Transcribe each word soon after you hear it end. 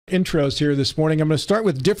intros here this morning. I'm going to start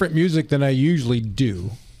with different music than I usually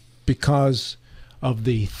do because of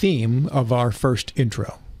the theme of our first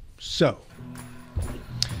intro. So,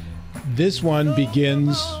 this one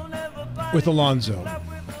begins with Alonzo.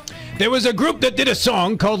 There was a group that did a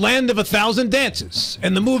song called Land of a Thousand Dances,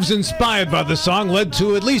 and the moves inspired by the song led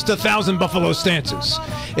to at least 1,000 buffalo stances.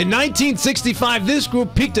 In 1965, this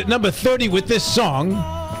group peaked at number 30 with this song,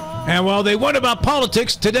 and while they weren't about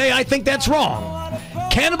politics, today I think that's wrong.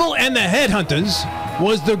 Cannibal and the Headhunters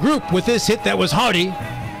was the group with this hit that was hearty,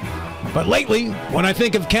 but lately, when I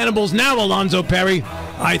think of cannibals now, Alonzo Perry,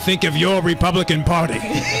 I think of your Republican Party.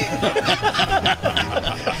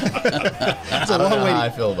 That's a long way. How I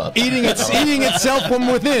feel about that. Eating itself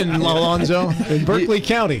from within, Alonzo, in Berkeley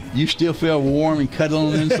County. You still feel warm and cuddly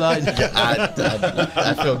on the inside?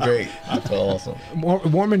 I feel great. I feel awesome.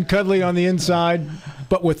 Warm and cuddly on the inside,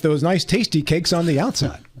 but with those nice tasty cakes on the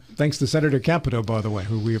outside. Thanks to Senator Capito, by the way,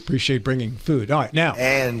 who we appreciate bringing food. All right, now.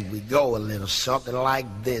 And we go a little something like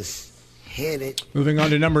this. Hit it. Moving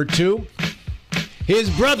on to number 2. His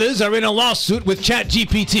brothers are in a lawsuit with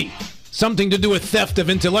ChatGPT. Something to do with theft of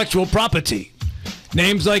intellectual property.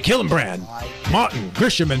 Names like Hillenbrand, Martin,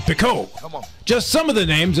 Grisham, and Picot. Just some of the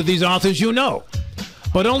names of these authors you know.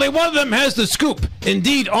 But only one of them has the scoop,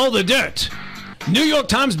 indeed all the dirt. New York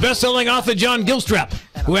Times bestselling author John Gilstrap,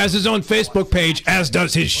 who has his own Facebook page, as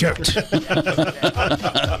does his shirt.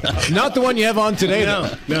 Not the one you have on today, though.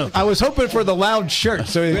 No. I was hoping for the loud shirt,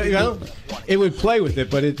 so it would play with it,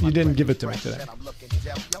 but you didn't give it to me today.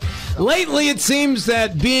 Lately, it seems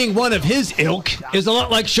that being one of his ilk is a lot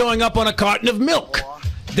like showing up on a carton of milk.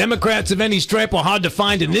 Democrats of any stripe are hard to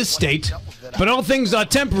find in this state, but all things are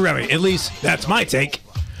temporary, at least that's my take.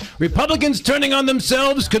 Republicans turning on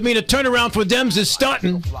themselves could mean a turnaround for Dems is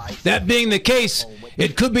starting. That being the case,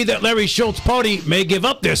 it could be that Larry Schultz's party may give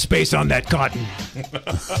up their space on that carton.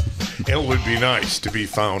 It would be nice to be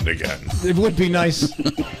found again. It would be nice.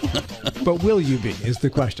 But will you be, is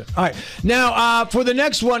the question. All right. Now, for the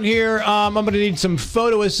next one here, I'm going to need some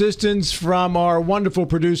photo assistance from our wonderful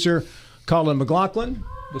producer, Colin McLaughlin,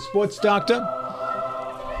 the sports doctor.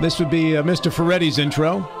 This would be Mr. Ferretti's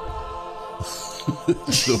intro.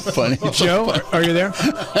 So funny. Joe, are you there?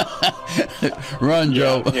 Run,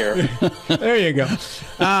 Joe. Yeah, here. There you go.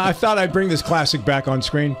 I thought I'd bring this classic back on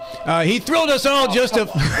screen. He thrilled us all just a...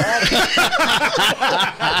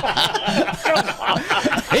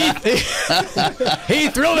 he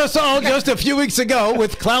thrilled us all just a few weeks ago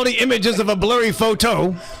with cloudy images of a blurry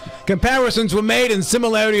photo. Comparisons were made and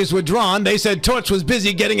similarities were drawn. They said Torch was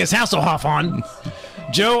busy getting his Hasselhoff on.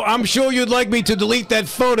 Joe, I'm sure you'd like me to delete that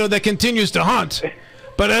photo that continues to haunt.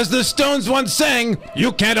 But as the Stones once sang,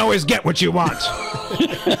 you can't always get what you want.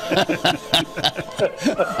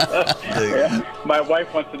 Yeah. My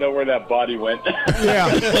wife wants to know where that body went.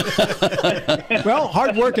 Yeah. Well,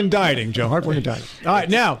 hard work and dieting, Joe. Hard work and dieting. All right,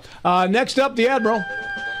 now, next up, the Admiral.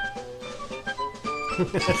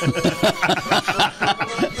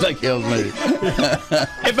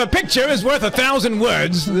 If a picture is worth 1,000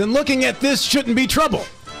 words, then looking at this shouldn't be trouble.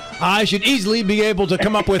 I should easily be able to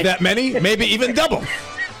come up with that many, maybe even double.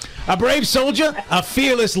 A brave soldier, a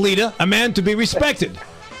fearless leader, a man to be respected,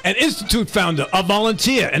 an institute founder, a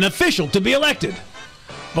volunteer, an official to be elected.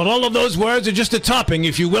 But all of those words are just a topping,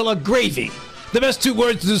 if you will, a gravy. The best 2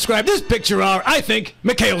 words to describe this picture are, I think,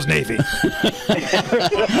 McHale's Navy.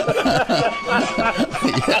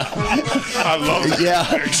 I love that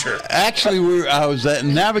picture. Actually, I was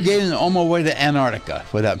navigating on my way to Antarctica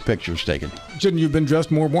when that picture was taken. Shouldn't you have been dressed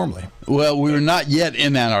more warmly? Well, we were not yet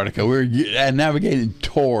in Antarctica. We were navigating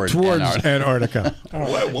towards Antarctica.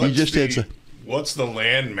 What's the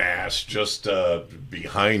landmass just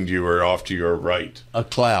behind you or off to your right? A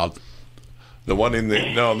cloud. The one in the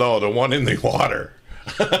the one in the water.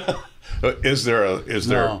 Is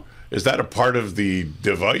that a part of the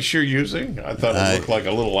device you're using? I thought it looked like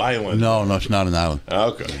a little island. No, it's not an island.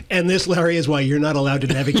 Okay. And this, Larry, is why you're not allowed to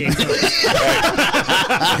navigate.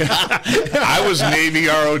 I was Navy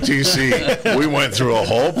ROTC. We went through a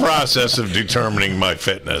whole process of determining my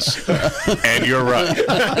fitness. And you're right.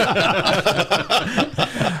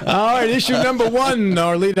 All right, issue number 1,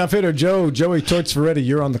 our leadoff hitter, Joey Torch Ferretti,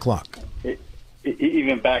 you're on the clock.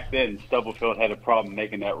 Even back then, Stubblefield had a problem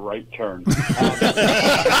making that right turn. Bad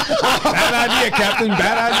idea, Captain.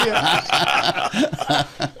 Bad idea.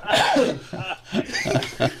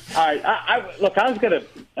 All right. I was going to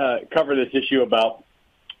cover this issue about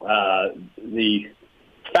the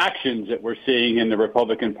factions that we're seeing in the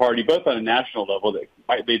Republican Party, both on a national level that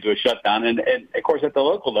might lead to a shutdown, and of course, at the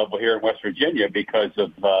local level here in West Virginia because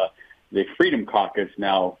of the Freedom Caucus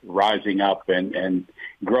now rising up and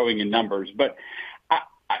growing in numbers. But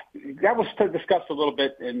that was discussed a little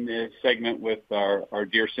bit in the segment with our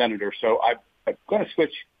dear senator. So I'm going to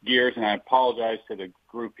switch gears, and I apologize to the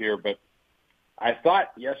group here, but I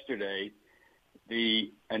thought yesterday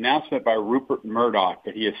the announcement by Rupert Murdoch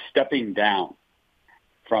that he is stepping down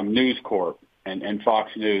from News Corp and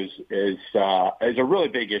Fox News is a really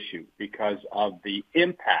big issue because of the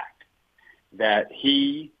impact that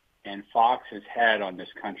he and Fox has had on this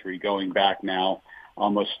country going back now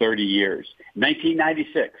almost 30 years.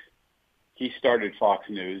 1996, he started Fox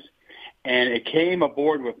News, and it came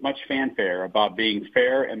aboard with much fanfare about being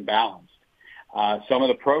fair and balanced. Some of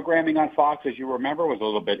the programming on Fox, as you remember, was a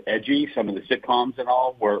little bit edgy. Some of the sitcoms and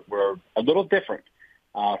all were a little different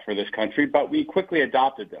for this country, but we quickly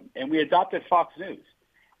adopted them. And we adopted Fox News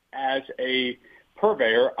as a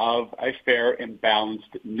purveyor of a fair and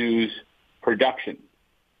balanced news production.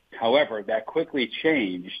 However, that quickly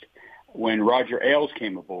changed when Roger Ailes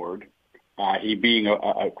came aboard, he being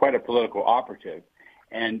quite a political operative.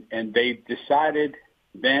 And they decided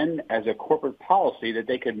then as a corporate policy that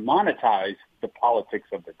they could monetize the politics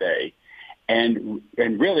of the day, and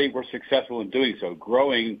really were successful in doing so,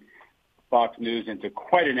 growing Fox News into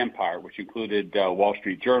quite an empire, which included Wall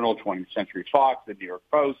Street Journal, 20th Century Fox, the New York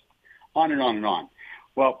Post, on and on and on.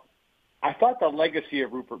 Well, I thought the legacy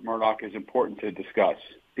of Rupert Murdoch is important to discuss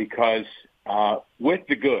because with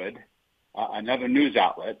the good, another news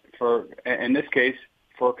outlet, for in this case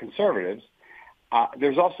for conservatives,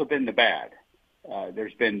 there's also been the bad.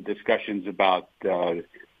 There's been discussions about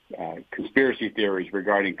conspiracy theories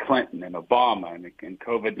regarding Clinton and Obama and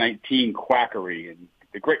COVID-19 quackery and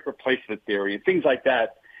the Great Replacement theory and things like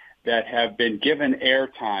that that have been given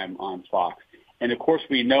airtime on Fox. And, of course,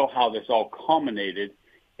 we know how this all culminated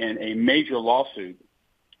in a major lawsuit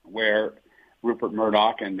where Rupert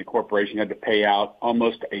Murdoch and the corporation had to pay out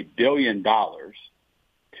almost $1 billion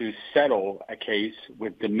to settle a case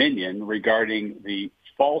with Dominion regarding the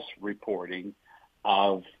false reporting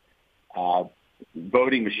of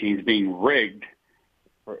voting machines being rigged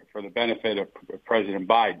for the benefit of President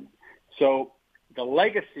Biden. So the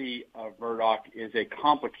legacy of Murdoch is a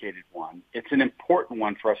complicated one. It's an important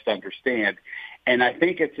one for us to understand, and I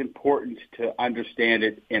think it's important to understand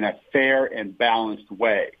it in a fair and balanced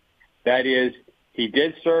way. That is, he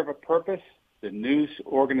did serve a purpose. The news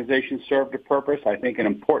organization served a purpose, I think an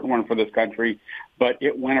important one for this country, but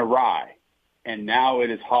it went awry. And now it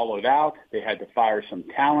is hollowed out. They had to fire some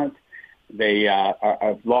talent. They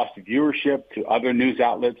have lost viewership to other news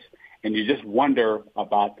outlets. And you just wonder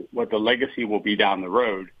about what the legacy will be down the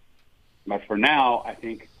road. But for now, I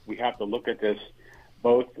think we have to look at this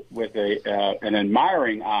both with an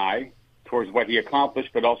admiring eye towards what he accomplished,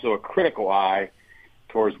 but also a critical eye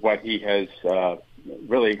towards what he has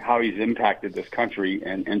really how he's impacted this country,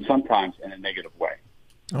 and sometimes in a negative way.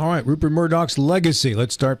 All right, Rupert Murdoch's legacy.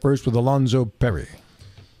 Let's start first with Alonzo Perry.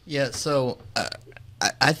 Yeah, so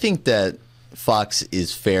I think that Fox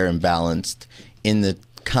is fair and balanced in the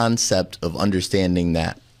concept of understanding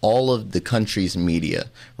that all of the country's media,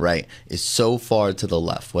 right, is so far to the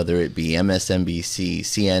left, whether it be MSNBC,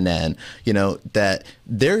 CNN, that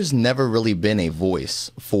there's never really been a voice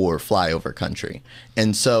for flyover country.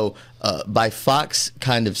 And so by Fox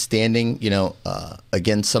kind of standing,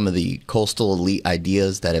 against some of the coastal elite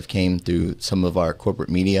ideas that have came through some of our corporate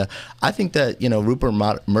media, I think that, Rupert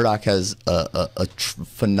Murdoch has a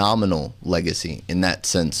phenomenal legacy in that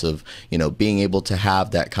sense of, being able to have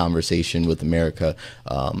that conversation with America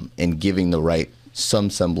and giving the right some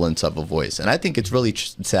semblance of a voice. And I think it's really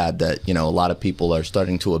sad that, a lot of people are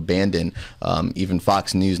starting to abandon even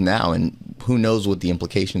Fox News now, and who knows what the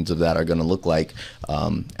implications of that are going to look like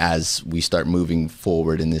as we start moving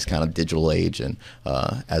forward in this kind of digital age and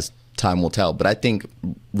as time will tell. But I think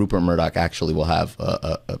Rupert Murdoch actually will have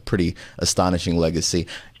a pretty astonishing legacy.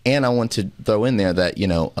 And I want to throw in there that,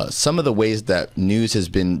 some of the ways that news has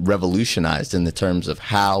been revolutionized in the terms of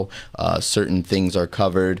how certain things are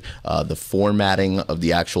covered, the formatting of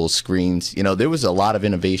the actual screens, there was a lot of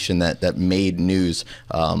innovation that made news,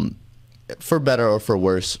 for better or for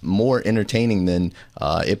worse, more entertaining than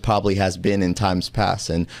it probably has been in times past.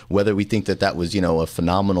 And whether we think that was, a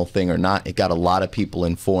phenomenal thing or not, it got a lot of people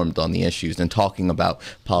informed on the issues and talking about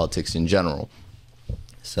politics in general.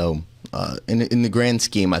 So in the grand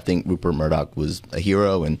scheme, I think Rupert Murdoch was a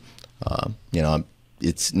hero, and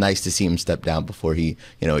it's nice to see him step down before he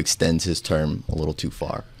extends his term a little too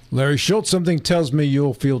far. Larry Schultz, something tells me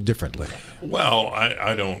you'll feel differently. Well,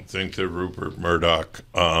 I don't think that Rupert Murdoch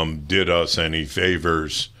did us any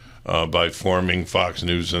favors by forming Fox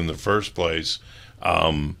News in the first place.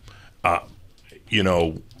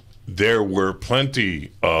 There were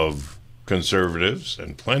plenty of conservatives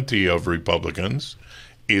and plenty of Republicans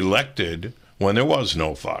elected when there was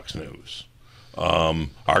no Fox News.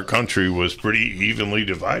 Our country was pretty evenly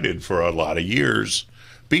divided for a lot of years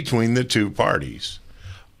between the two parties.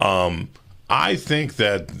 I think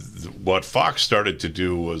that what Fox started to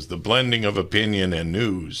do was the blending of opinion and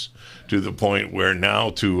news to the point where now,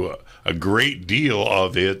 to a great deal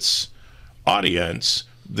of its audience,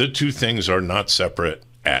 the two things are not separate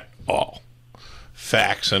at all.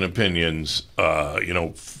 Facts and opinions,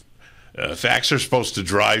 facts are supposed to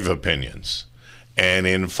drive opinions. And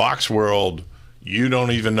in Fox world, you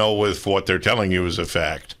don't even know if what they're telling you is a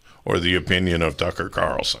fact or the opinion of Tucker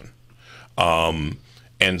Carlson.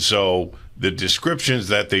 And so the descriptions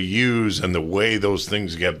that they use and the way those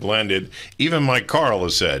things get blended, even Mike Carl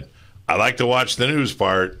has said, I like to watch the news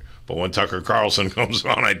part, but when Tucker Carlson comes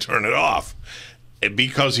on, I turn it off.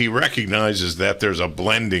 Because he recognizes that there's a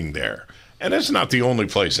blending there. And it's not the only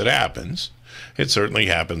place it happens. It certainly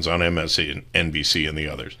happens on MSC and NBC and the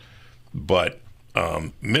others. But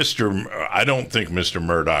I don't think Mr.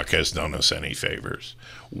 Murdoch has done us any favors.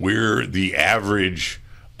 The average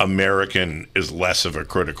American is less of a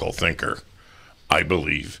critical thinker, I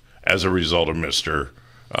believe, as a result of Mr.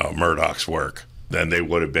 Murdoch's work than they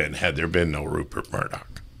would have been had there been no Rupert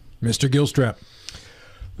Murdoch. Mr. Gilstrap.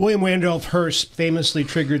 William Randolph Hearst famously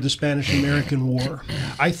triggered the Spanish-American War.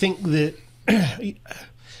 I think that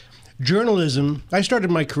journalism, I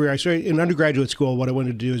started in undergraduate school. What I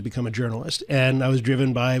wanted to do is become a journalist. And I was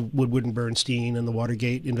driven by Woodward and Bernstein and the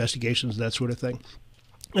Watergate investigations, that sort of thing.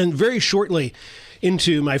 And very shortly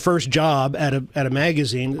into my first job at a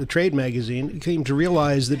magazine, a trade magazine, came to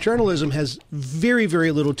realize that journalism has very,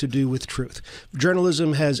 very little to do with truth.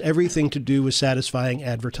 Journalism has everything to do with satisfying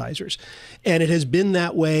advertisers. And it has been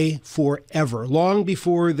that way forever. Long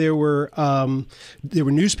before there were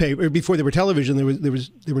newspapers, before there were television,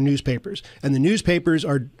 there were newspapers. And the newspapers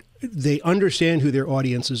they understand who their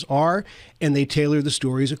audiences are, and they tailor the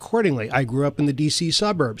stories accordingly. I grew up in the D.C.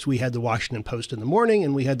 suburbs. We had the Washington Post in the morning,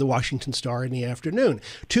 and we had the Washington Star in the afternoon.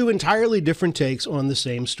 Two entirely different takes on the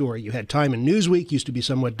same story. You had Time and Newsweek, used to be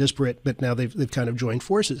somewhat disparate, but now they've kind of joined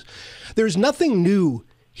forces. There's nothing new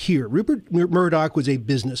here. Rupert Murdoch was a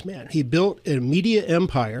businessman. He built a media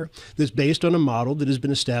empire that's based on a model that has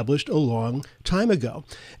been established a long time ago.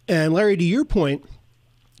 And Larry, to your point,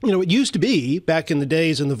 it used to be back in the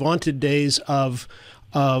days, in the vaunted days of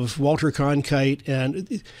Walter Cronkite,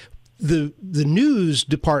 and the news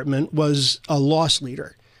department was a loss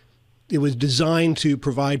leader. It was designed to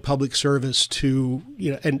provide public service to,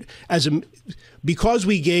 and because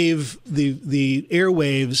we gave the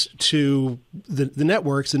airwaves to the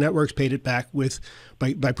networks paid it back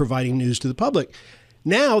by providing news to the public.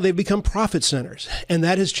 Now they've become profit centers, and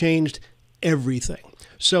that has changed everything.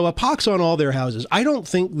 So a pox on all their houses. I don't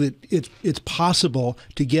think that it's possible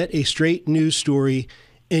to get a straight news story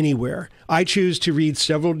anywhere. I choose to read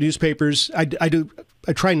several newspapers. I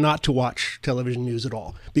try not to watch television news at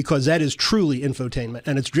all, because that is truly infotainment,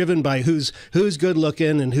 and it's driven by who's good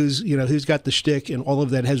looking and who's got the shtick, and all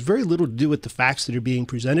of that has very little to do with the facts that are being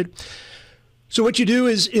presented. So what you do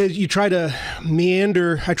is you try to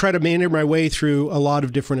meander. I try to meander my way through a lot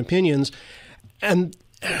of different opinions, and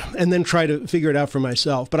then try to figure it out for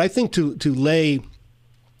myself. But I think to lay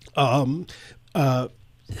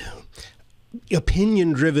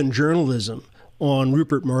opinion-driven journalism on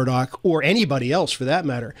Rupert Murdoch, or anybody else for that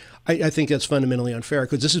matter, I think that's fundamentally unfair,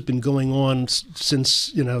 because this has been going on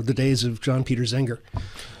since the days of John Peter Zenger.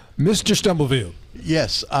 Mr. Stumblefield.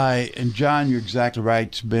 Yes, and John, you're exactly right.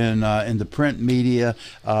 It's been in the print media.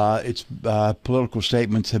 Its political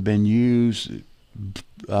statements have been used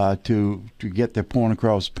to get their point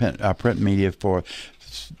across print media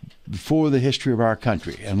before the history of our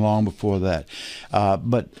country and long before that.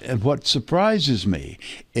 But what surprises me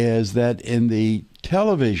is that in the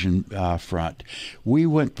television front, we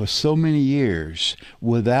went for so many years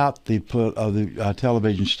without the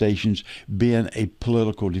television stations being a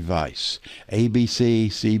political device. ABC,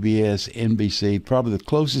 CBS, NBC, probably the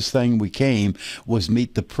closest thing we came was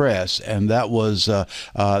Meet the Press, and that was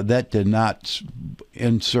that did not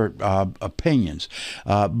insert opinions.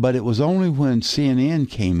 But it was only when CNN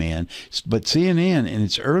came in. But CNN in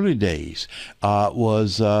its early days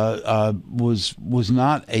was not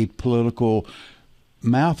a political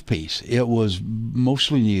mouthpiece. It was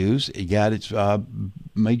mostly news. It got its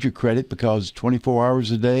major credit because 24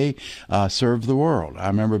 hours a day serve the world. I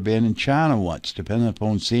remember being in China once, depending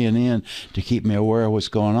upon CNN to keep me aware of what's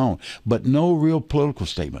going on, but no real political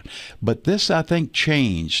statement. But this, I think,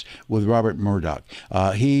 changed with Robert Murdoch.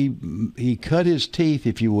 He cut his teeth,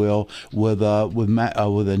 if you will, with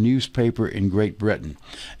a newspaper in Great Britain,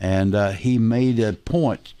 and he made a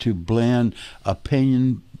point to blend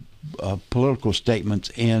opinion political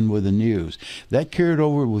statements in with the news. That carried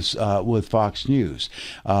over with Fox News.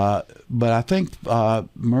 But I think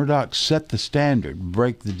Murdoch set the standard,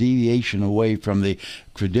 break the deviation away from the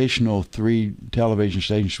traditional 3 television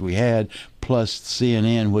stations we had, plus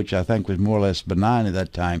CNN, which I think was more or less benign at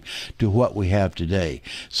that time, to what we have today.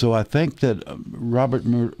 So I think that Robert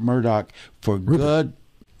Murdoch, for good...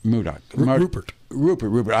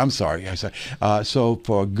 Rupert, I'm sorry. So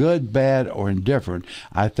for good, bad, or indifferent,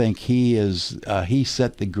 I think he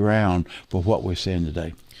set the ground for what we're seeing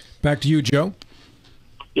today. Back to you, Joe.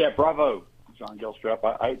 Yeah, bravo, John Gilstrap.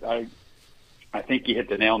 I think you hit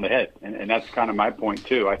the nail on the head, and that's kind of my point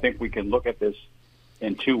too. I think we can look at this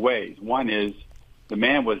in 2 ways. One is the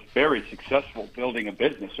man was very successful building a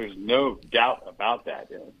business. There's no doubt about that.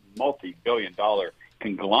 A multi-billion-dollar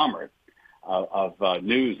conglomerate of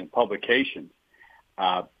news and publications.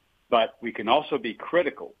 But we can also be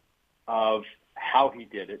critical of how he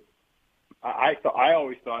did it. I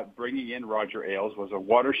always thought bringing in Roger Ailes was a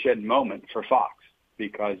watershed moment for Fox,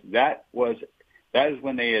 because that is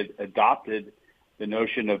when they had adopted the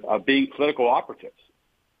notion of being political operatives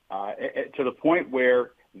to the point where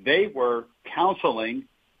they were counseling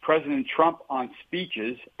President Trump on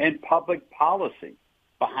speeches and public policy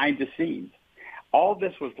behind the scenes. All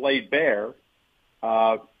this was laid bare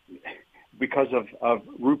because of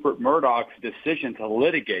Rupert Murdoch's decision to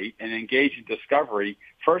litigate and engage in discovery,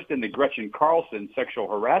 first in the Gretchen Carlson sexual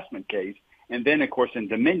harassment case, and then, of course, in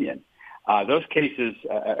Dominion. Those cases,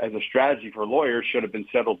 as a strategy for lawyers, should have been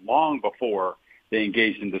settled long before they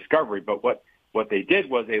engaged in discovery. But what they did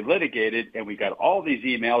was they litigated, and we got all these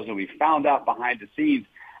emails, and we found out behind the scenes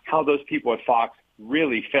how those people at Fox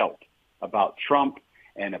really felt about Trump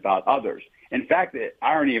and about others. In fact, the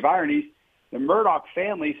irony of ironies, the Murdoch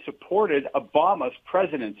family supported Obama's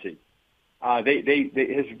presidency.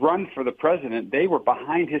 His run for the president, they were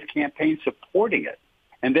behind his campaign supporting it,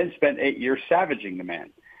 and then spent 8 years savaging the man.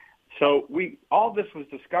 So all this was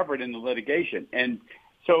discovered in the litigation. And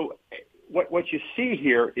so what you see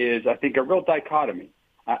here is, I think, a real dichotomy,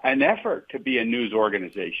 an effort to be a news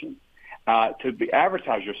organization,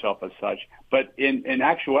 advertise yourself as such, but in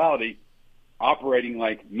actuality, operating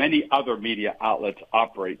like many other media outlets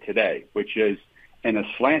operate today, which is in a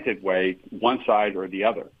slanted way, one side or the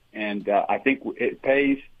other. And I think it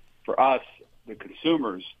pays for us, the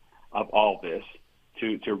consumers of all this,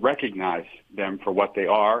 to recognize them for what they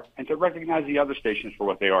are, and to recognize the other stations for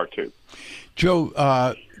what they are too.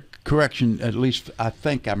 Joe, correction, at least I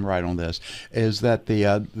think I'm right on this, is that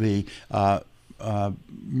the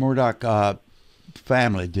Murdoch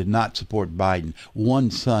family did not support Biden.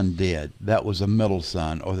 One son did. That was the middle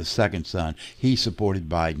son, or the second son. He supported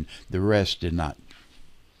Biden. The rest did not.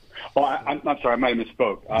 Oh, I'm sorry. I might have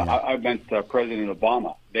misspoke. Yeah. I meant President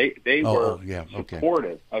Obama. They were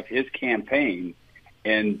supportive of his campaign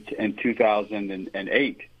in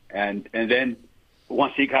 2008, and then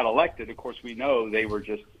once he got elected, of course, we know they were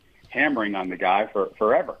just hammering on the guy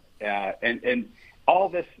forever. And all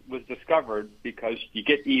this was discovered because you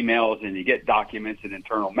get emails and you get documents and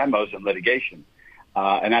internal memos and litigation.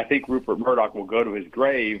 And I think Rupert Murdoch will go to his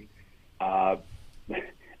grave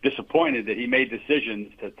disappointed that he made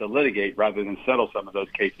decisions to litigate rather than settle some of those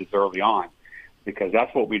cases early on, because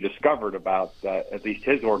that's what we discovered about at least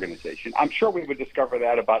his organization. I'm sure we would discover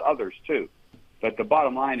that about others too. But the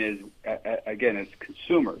bottom line is, again, as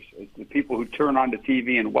consumers, as the people who turn on the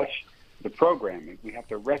TV and watch the programming, we have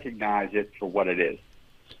to recognize it for what it is.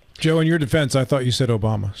 Joe, in your defense, I thought you said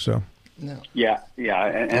Obama. So No. Yeah.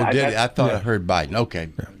 And I thought I heard Biden. Okay.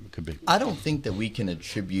 Yeah. Could be. I don't think that we can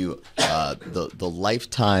attribute the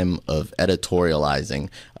lifetime of editorializing.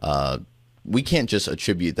 We can't just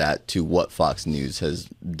attribute that to what Fox News has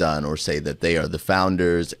done, or say that they are the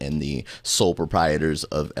founders and the sole proprietors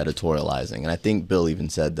of editorializing. And I think Bill even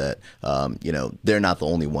said that, they're not the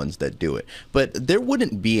only ones that do it. But there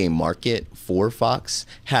wouldn't be a market for Fox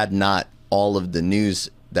had not all of the news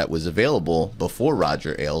that was available before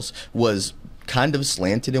Roger Ailes was kind of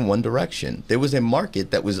slanted in one direction. There was a market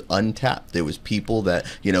that was untapped. There was people that,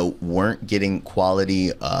 weren't getting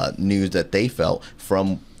quality news that they felt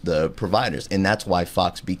from the providers. And that's why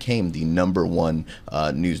Fox became the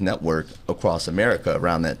 #1 news network across America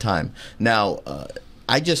around that time. Now,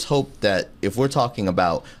 I just hope that if we're talking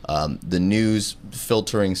about the news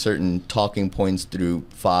filtering certain talking points through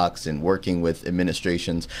Fox and working with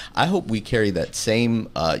administrations, I hope we carry that same,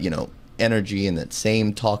 energy and that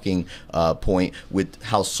same talking point with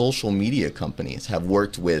how social media companies have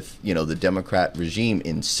worked with the Democrat regime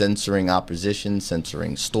in censoring opposition,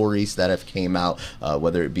 censoring stories that have came out,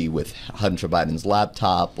 whether it be with Hunter Biden's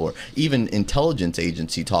laptop or even intelligence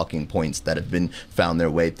agency talking points that have been found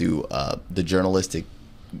their way through the journalistic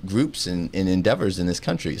groups and endeavors in this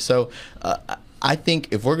country. So I think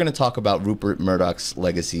if we're going to talk about Rupert Murdoch's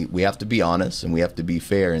legacy, we have to be honest and we have to be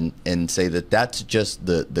fair and say that that's just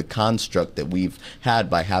the construct that we've had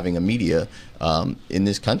by having a media in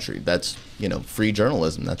this country. That's, free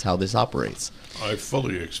journalism. That's how this operates. I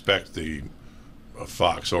fully expect the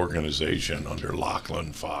Fox organization under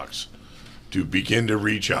Lachlan Fox to begin to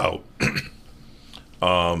reach out,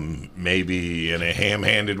 maybe in a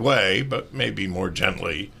ham-handed way, but maybe more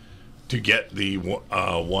gently, to get the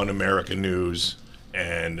One American News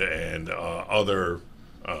and other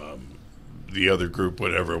the other group,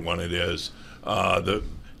 whatever one it is,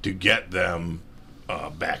 to get them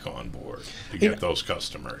back on board, to get those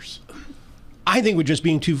customers. I think we're just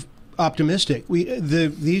being too optimistic.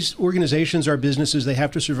 These organizations are businesses. They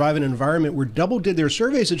have to survive in an environment where there are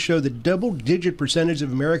surveys that show that double-digit percentage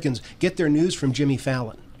of Americans get their news from Jimmy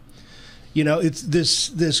Fallon. It's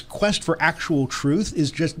this quest for actual truth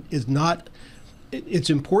is not. It's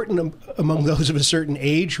important among those of a certain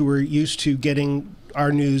age who are used to getting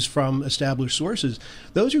our news from established sources.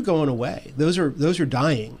 Those are going away. Those are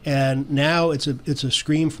dying. And now it's a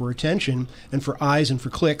scream for attention and for eyes and for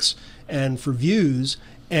clicks and for views.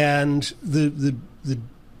 And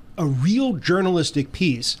a real journalistic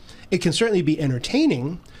piece. It can certainly be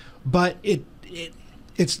entertaining, but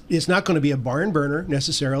it's not going to be a barn burner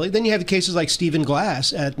necessarily. Then you have cases like Stephen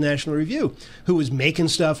Glass at National Review, who was making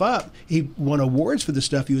stuff up. He won awards for the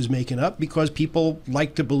stuff he was making up because people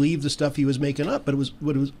liked to believe the stuff he was making up, but it was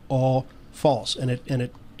all false, and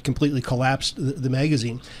it completely collapsed the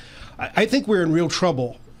magazine. I think we're in real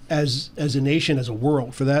trouble as a nation, as a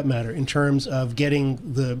world, for that matter, in terms of getting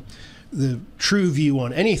the true view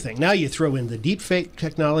on anything. Now you throw in the deep fake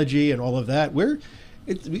technology and all of that. We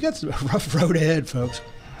got a rough road ahead, folks.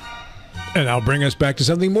 And I'll bring us back to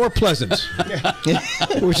something more pleasant,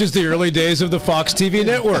 which is the early days of the Fox TV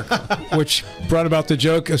network, which brought about the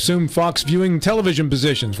joke, assume Fox viewing television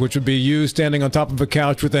positions, which would be you standing on top of a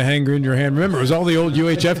couch with a hanger in your hand. Remember, it was all the old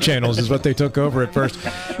UHF channels is what they took over at first.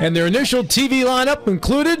 And their initial TV lineup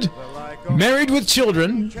included Married with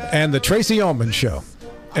Children and The Tracy Ullman Show.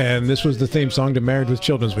 And this was the theme song to Married with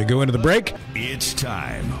Children as we go into the break. It's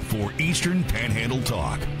time for Eastern Panhandle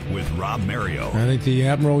Talk with Rob Mario. I think the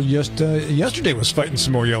Admiral yesterday was fighting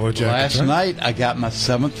some more yellow jackets. Last night, I got my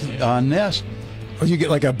 7th nest. Oh, you get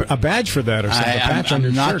like a badge for that or something, a patch on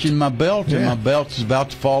your shirt. I'm notching my belt, and my belt is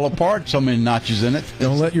about to fall apart. So many notches in it.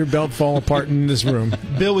 Don't let your belt fall apart in this room.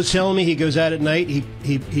 Bill was telling me he goes out at night.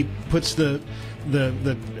 He puts the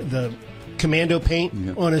commando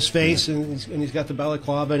paint on his face, and he's got the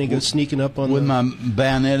balaclava, and he goes sneaking up on with my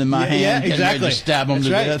bayonet in my hand. Yeah, exactly. To stab him to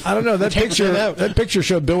death. I don't know. That picture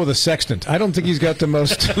showed Bill with a sextant. I don't think he's got the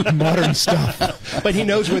most modern stuff. But he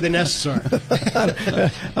knows where the nests are.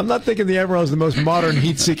 I'm not thinking the Admiral is the most modern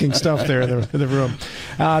heat-seeking stuff there in the room.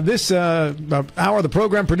 This hour of the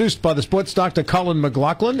program produced by the sports doctor Colin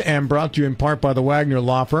McLaughlin and brought to you in part by the Wagner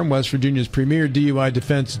Law Firm, West Virginia's premier DUI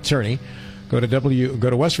defense attorney. Go to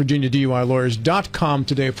WestVirginiaDUILawyers.com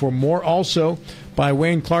today for more. Also by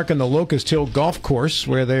Wayne Clark and the Locust Hill Golf Course,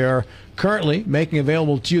 where they are currently making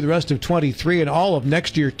available to you the rest of 23 and all of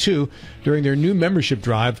next year, too, during their new membership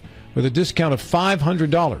drive with a discount of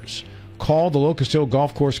 $500. Call the Locust Hill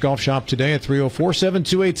Golf Course Golf Shop today at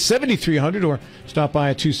 304-728-7300 or stop by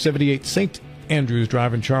at 278 St. Andrews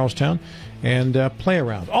Drive in Charlestown and play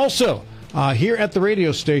around. Also, here at the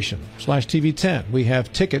radio station /TV10, we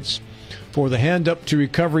have tickets for the Hand Up to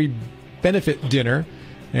Recovery benefit dinner,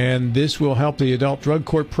 and this will help the Adult Drug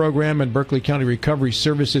Court Program and Berkeley County Recovery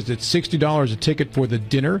Services. At $60 a ticket for the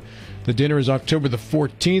dinner. The dinner is October the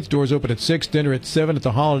 14th. Doors open at 6, dinner at 7 at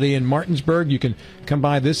the Holiday Inn Martinsburg. You can come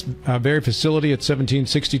by this very facility at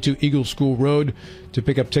 1762 Eagle School Road to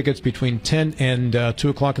pick up tickets between 10 and 2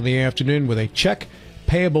 o'clock in the afternoon with a check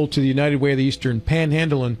payable to the United Way of the Eastern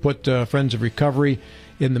Panhandle, and put Friends of Recovery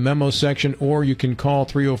in the memo section, or you can call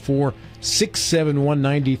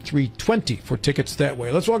 304-671-9320 for tickets that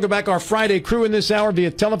way. Let's welcome back our Friday crew in this hour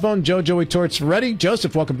via telephone. Joey Torts ready.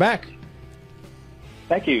 Joseph, welcome back.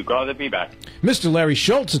 Thank you. Glad to be back. Mr. Larry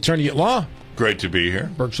Schultz, attorney at law. Great to be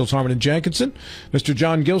here. Berkshire's Harmon and Jenkinson. Mr.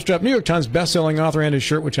 John Gilstrap, New York Times bestselling author, and his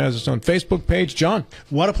shirt, which has its own Facebook page. John.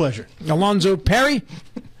 What a pleasure. Alonzo Perry,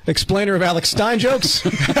 explainer of Alex Stein jokes.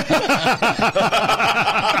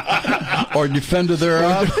 Or defender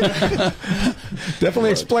thereof.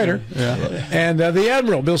 Definitely explainer. Yeah. And the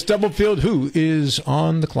Admiral, Bill Stubblefield, who is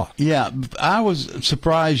on the clock. Yeah, I was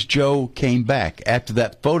surprised Joe came back after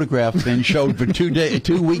that photograph been showed for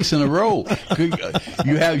 2 weeks in a row.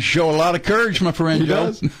 You have show a lot of courage, my friend,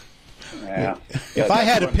 Joe. Yeah. If I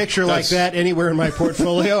had a picture like that anywhere in my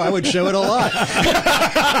portfolio, I would show it a lot.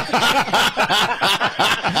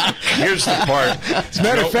 Here's the part. As a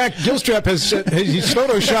matter of fact, Gilstrap has he's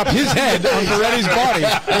photoshopped his head on Ferretti's body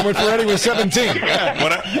from when Ferretti was 17.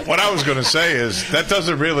 What I was going to say is that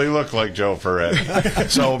doesn't really look like Joe Ferretti.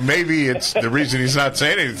 So maybe it's the reason he's not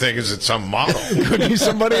saying anything is it's some model. Could be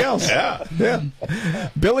somebody else. Yeah. Yeah.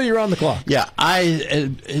 Billy, you're on the clock. Yeah,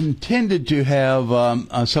 I intended to have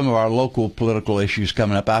some of our local political issues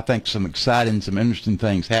coming up. I think some exciting, some interesting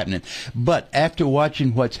things happening. But after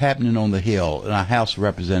watching what's happening on the Hill in our House of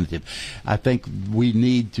Representatives, I think we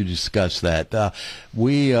need to discuss that.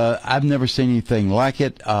 I've never seen anything like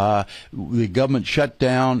it. The government shut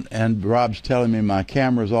down, and Rob's telling me my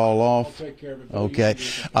camera's all off. I'll take care of it. Okay.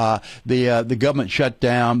 The government shut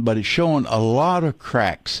down, but it's showing a lot of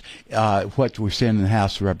cracks. What we're seeing in the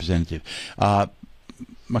House of Representatives.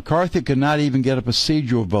 McCarthy could not even get a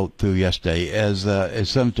procedural vote through yesterday, as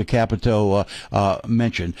Senator Capito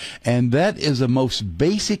mentioned. And that is the most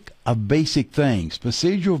basic of basic things.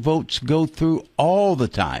 Procedural votes go through all the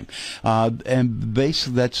time. And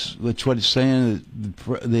basically that's what it's saying.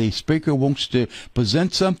 The Speaker wants to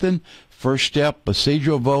present something. First step,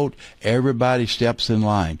 procedural vote, everybody steps in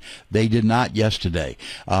line. They did not yesterday.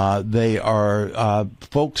 They are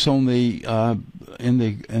folks on in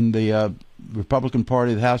the Republican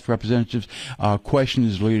Party, the House of Representatives, question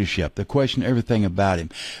his leadership. They question everything about him.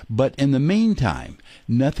 But in the meantime,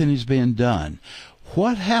 nothing is being done.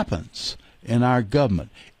 What happens in our government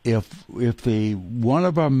if one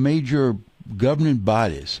of our major governing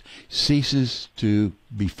bodies ceases to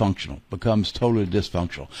be functional, becomes totally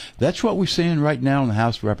dysfunctional? That's what we're seeing right now in the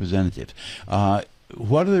House of Representatives.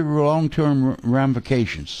 What are the long-term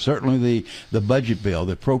ramifications? Certainly the budget bill,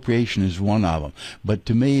 the appropriation is one of them. But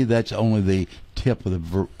to me, that's only the tip of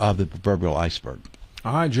the proverbial iceberg.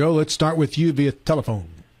 All right, Joe, let's start with you via telephone.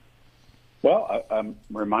 Well, I'm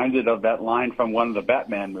reminded of that line from one of the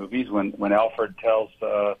Batman movies when Alfred tells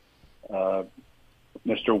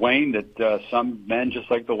Mr. Wayne that some men just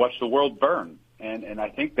like to watch the world burn. And I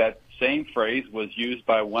think that same phrase was used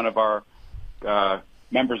by one of our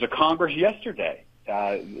members of Congress yesterday.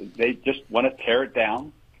 They just want to tear it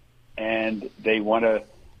down, and they want to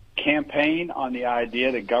campaign on the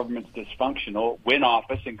idea that government's dysfunctional, win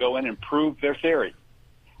office, and go in and prove their theory.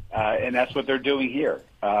 And that's what they're doing here.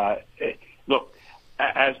 Look,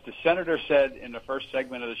 as the senator said in the first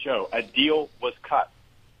segment of the show, a deal was cut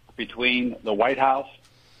between the White House,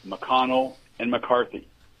 McConnell, and McCarthy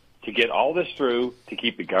to get all this through, to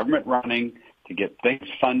keep the government running, to get things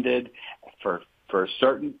funded, for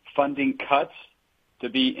certain funding cuts to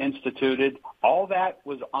be instituted. All that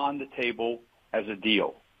was on the table as a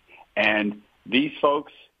deal. And these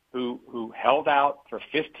folks who held out for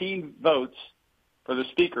 15 votes for the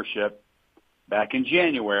speakership back in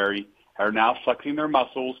January are now flexing their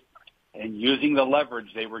muscles and using the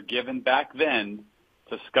leverage they were given back then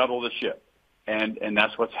to scuttle the ship. And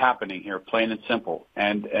that's what's happening here, plain and simple.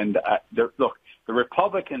 And look, the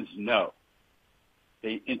Republicans know,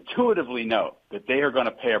 they intuitively know that they are going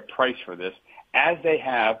to pay a price for this, as they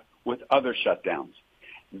have with other shutdowns.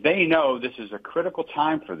 They know this is a critical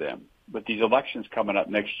time for them with these elections coming up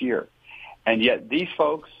next year. And yet these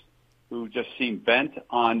folks who just seem bent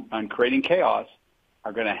on creating chaos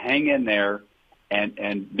are going to hang in there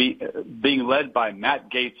and being led by Matt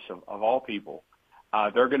Gaetz of all people.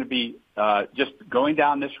 They're going to be just going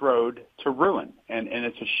down this road to ruin. And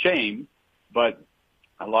it's a shame, but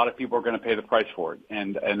a lot of people are going to pay the price for it.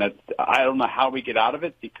 And that's, I don't know how we get out of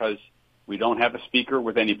it, because we don't have a speaker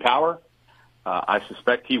with any power. I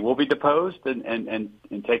suspect he will be deposed and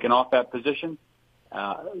taken off that position.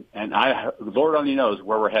 And Lord only knows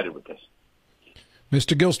where we're headed with this.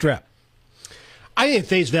 Mr. Gilstrap. I think at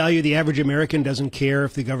face value, the average American doesn't care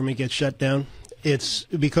if the government gets shut down. It's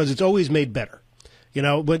because it's always made better,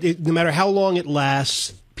 but no matter how long it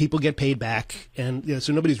lasts, people get paid back. And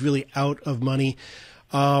so nobody's really out of money.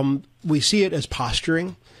 We see it as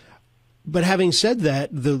posturing. But having said that,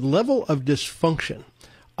 the level of dysfunction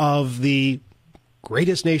of the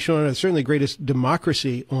greatest nation on earth, certainly greatest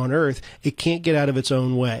democracy on earth, it can't get out of its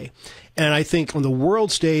own way. And I think on the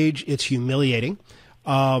world stage, it's humiliating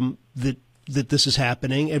that this is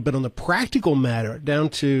happening. But on the practical matter, down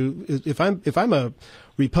to if I'm a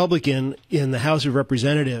Republican in the House of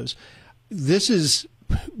Representatives, there's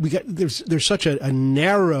such a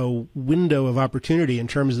narrow window of opportunity in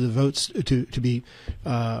terms of the votes to be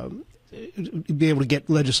able to get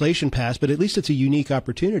legislation passed, but at least it's a unique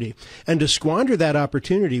opportunity. And to squander that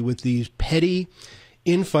opportunity with these petty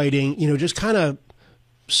infighting, just kind of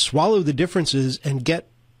swallow the differences and get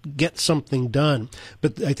something done.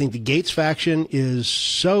 But I think the Gates faction is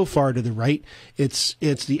so far to the right. It's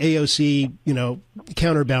the AOC,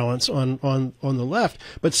 counterbalance on the left.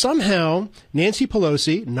 But somehow Nancy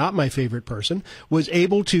Pelosi, not my favorite person, was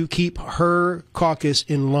able to keep her caucus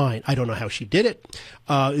in line. I don't know how she did it.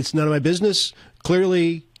 It's none of my business.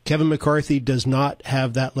 Clearly, Kevin McCarthy does not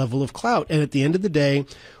have that level of clout. And at the end of the day,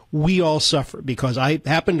 we all suffer, because I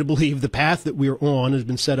happen to believe the path that we're on has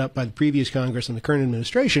been set up by the previous Congress and the current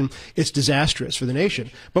administration. It's disastrous for the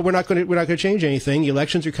nation. But we're not going to change anything. The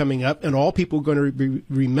elections are coming up, and all people are going to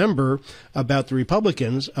remember about the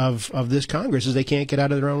Republicans of this Congress is they can't get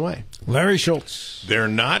out of their own way. Larry Schultz. They're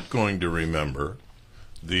not going to remember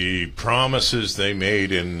the promises they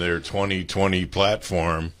made in their 2020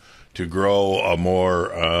 platform to grow a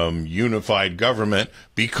more unified government,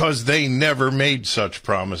 because they never made such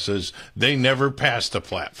promises. They never passed a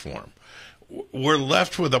platform. We're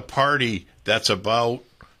left with a party that's about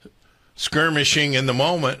skirmishing in the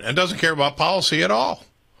moment and doesn't care about policy at all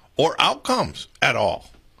or outcomes at all.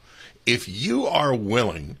 If you are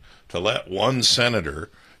willing to let one senator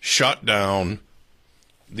shut down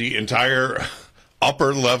the entire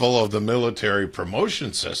upper level of the military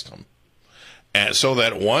promotion system, and so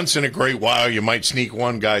that once in a great while you might sneak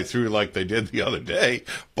one guy through like they did the other day,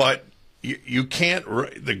 but you can't,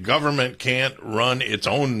 the government can't run its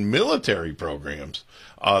own military programs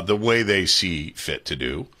the way they see fit to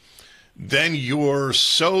do, then you're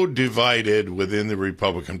so divided within the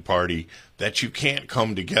Republican Party that you can't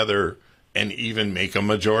come together and even make a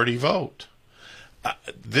majority vote.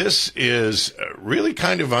 This is really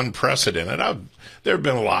kind of unprecedented. There have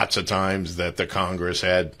been lots of times that the Congress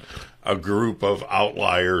had a group of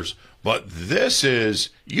outliers, but this is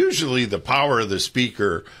usually the power of the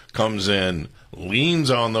speaker comes in, leans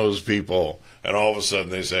on those people, and all of a sudden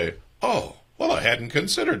they say, oh, well, I hadn't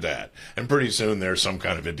considered that. And pretty soon there's some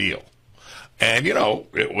kind of a deal. And,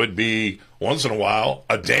 it would be once in a while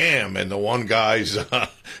a dam in the one guy's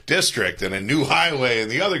district and a new highway in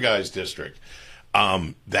the other guy's district.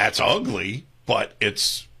 That's ugly, but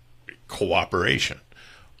it's cooperation.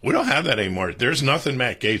 We don't have that anymore. There's nothing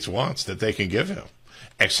Matt Gaetz wants that they can give him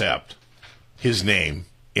except his name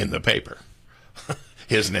in the paper,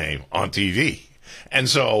 his name on TV. And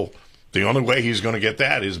so the only way he's going to get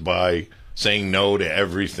that is by saying no to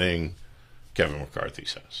everything Kevin McCarthy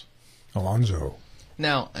says. Alonzo.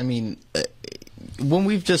 Now, when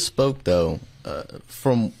we've just spoke, though,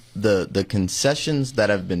 from the concessions that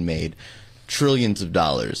have been made, trillions of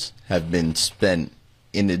dollars have been spent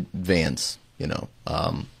in advance,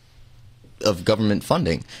 of government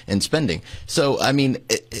funding and spending. So,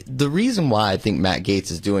 the reason why I think Matt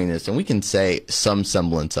Gaetz is doing this, and we can say some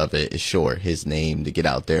semblance of it is, sure, his name to get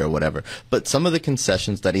out there or whatever, but some of the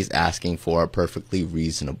concessions that he's asking for are perfectly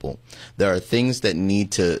reasonable. There are things that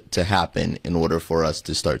need to happen in order for us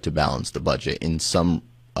to start to balance the budget in some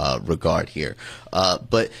regard here.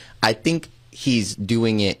 But I think he's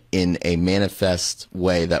doing it in a manifest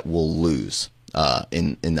way that will lose.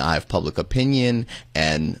 In the eye of public opinion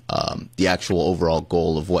and the actual overall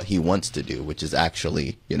goal of what he wants to do, which is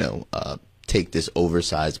actually, take this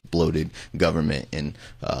oversized, bloated government and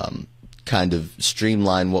kind of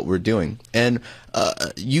streamline what we're doing. And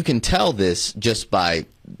you can tell this just by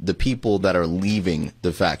the people that are leaving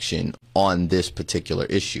the faction on this particular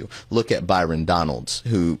issue. Look at Byron Donalds,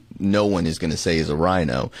 who no one is going to say is a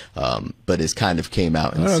rhino, but has kind of came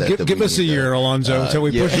out and said that give us a year, Alonzo, until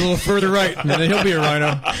we push a little further right, and then he'll be a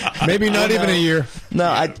rhino. Maybe not even a year.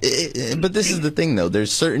 No, but this is the thing, though.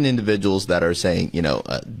 There's certain individuals that are saying,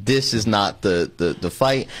 this is not the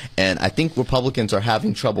fight, and I think Republicans are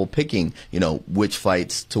having trouble picking, which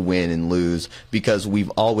fights to win and lose, because we've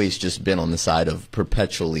always just been on the side of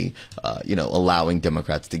perpetually, allowing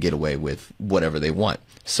Democrats to get away with whatever they want.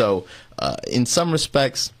 So, in some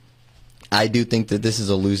respects, I do think that this is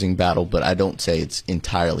a losing battle, but I don't say it's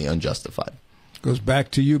entirely unjustified. Goes back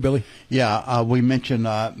to you, Billy. Yeah, we mentioned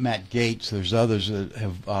Matt Gaetz. There's others that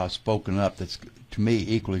have spoken up that's to me,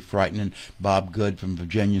 equally frightening. Bob Good from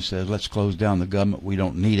Virginia says, let's close down the government. We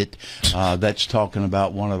don't need it. That's talking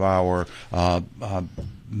about one of our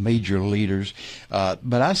major leaders.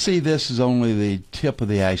 But I see this as only the tip of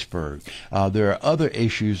the iceberg. There are other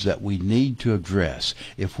issues that we need to address.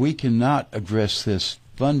 If we cannot address this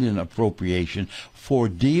funding appropriation for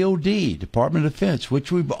DOD, Department of Defense,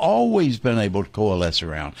 which we've always been able to coalesce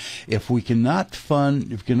around, if we cannot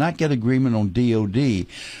get agreement on DOD,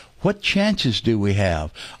 what chances do we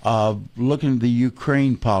have of looking at the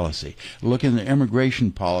Ukraine policy, looking at the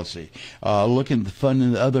immigration policy, looking at the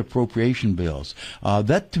funding the other appropriation bills?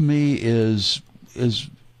 That to me is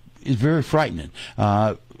very frightening.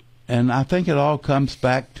 And I think it all comes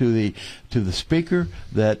back to the speaker,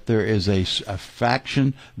 that there is a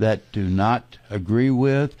faction that do not agree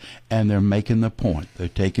with, and they're making the point. They're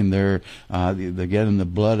taking they're getting the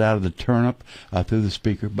blood out of the turnip through the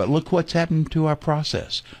speaker. But look what's happening to our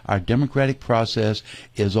process. Our democratic process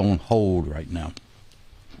is on hold right now.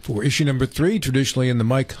 For issue number 3, traditionally in the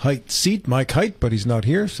Mike Height seat, Mike Height, but he's not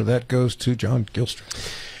here, so that goes to John Gilstrom.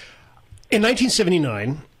 In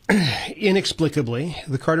 1979, inexplicably,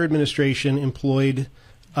 the Carter administration employed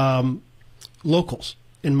locals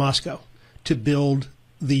in Moscow to build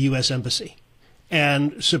the U.S. embassy.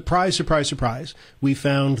 And surprise, surprise, surprise, we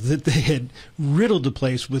found that they had riddled the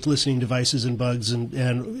place with listening devices and bugs, and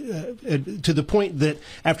to the point that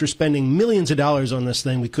after spending millions of dollars on this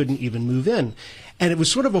thing, we couldn't even move in. And it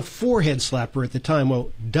was sort of a forehead slapper at the time.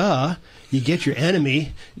 Well, duh, you get your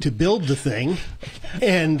enemy to build the thing,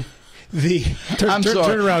 and turn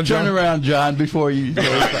around, John. Turn around, John, before you.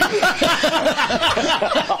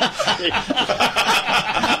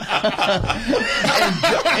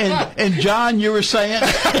 and John, you were saying?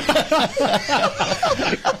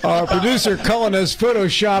 Our producer Cullen has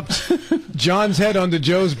photoshopped John's head onto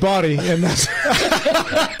Joe's body, and that's.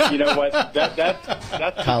 You know what?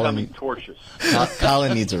 That's becoming tortuous.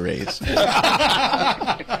 Colin needs a raise.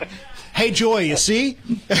 Hey, Joy, you see?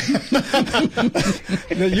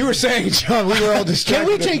 No, you were saying, John, we were all distracted.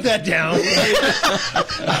 Can we take that down?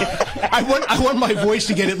 I want my voice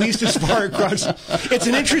to get at least as far across. It's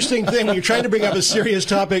an interesting thing when you're trying to bring up a serious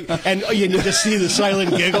topic and you just see the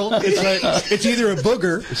silent giggle. It's either a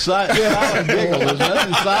booger. Silent giggle. There's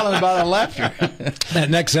nothing silent about a laughter. That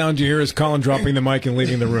next sound you hear is Colin dropping the mic and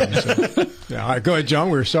leaving the room. So. Yeah, all right, go ahead, John.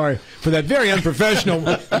 We're sorry for that very unprofessional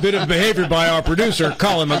bit of behavior by our producer,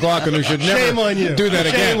 Colin McLaughlin, who should never do that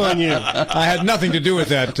again. Shame on you. I had nothing to do with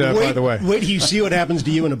that, by the way. Wait till you see what happens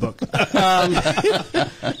to you in a book. I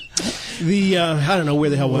don't know, where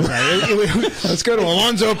the hell was I? Let's go to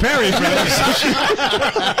Alonzo Perry for this.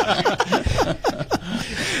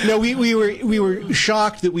 No, we were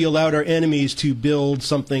shocked that we allowed our enemies to build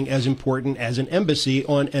something as important as an embassy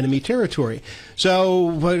on enemy territory.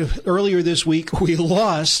 So earlier this week, we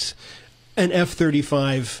lost an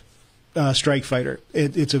F-35 strike fighter.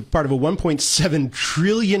 It's a part of a $1.7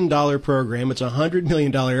 trillion program. It's a $100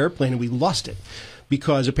 million airplane, and we lost it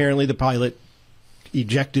because apparently the pilot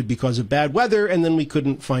ejected because of bad weather, and then we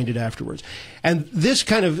couldn't find it afterwards. And this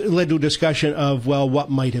kind of led to a discussion of, well, what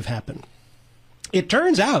might have happened? It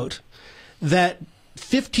turns out that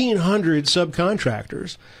 1,500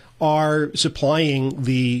 subcontractors are supplying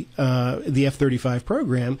the F-35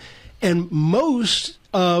 program, and most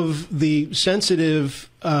of the sensitive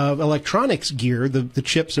electronics gear, the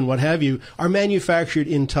chips and what have you, are manufactured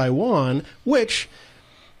in Taiwan, which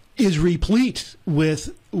is replete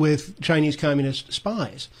with Chinese communist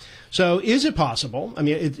spies. So is it possible, I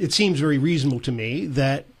mean, it seems very reasonable to me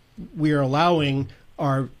that we are allowing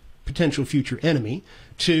our potential future enemy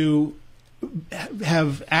to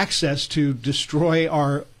have access to destroy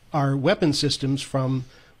our weapon systems from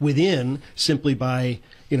within simply by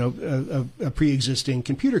a pre-existing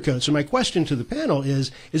computer code. So my question to the panel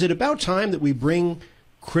is it about time that we bring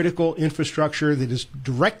critical infrastructure that is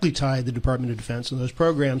directly tied to the Department of Defense and those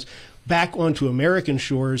programs back onto American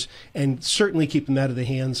shores, and certainly keep them out of the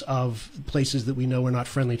hands of places that we know are not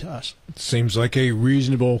friendly to us? It seems like a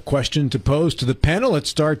reasonable question to pose to the panel. Let's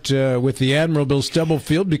start with the Admiral Bill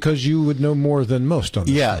Stubblefield, because you would know more than most on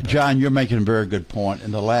this. Yeah, topic. John, you're making a very good point. In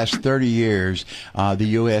the last 30 years, the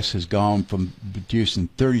U.S. has gone from producing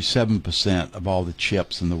 37% of all the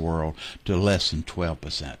chips in the world to less than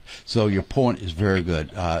 12%. So your point is very good,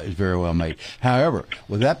 is very well made. However,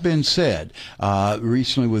 with that being said,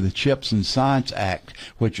 recently with the chip CHIPS and Science Act,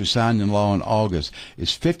 which was signed into law in August,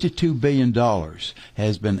 is $52 billion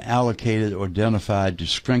has been allocated or identified to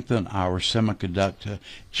strengthen our semiconductor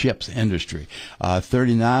chips industry.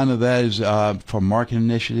 39 of that is for market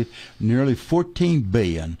initiative. Nearly 14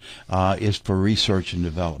 billion is for research and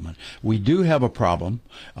development. We do have a problem.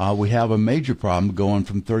 We have a major problem going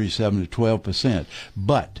from 37 to 12%,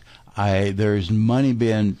 but there's money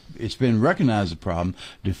it's been recognized the problem.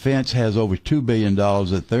 Defense has over $2 billion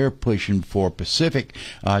that they're pushing for Pacific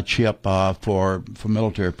chip for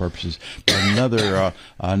military purposes,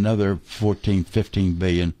 another 14, 15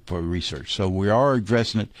 billion for research. So we are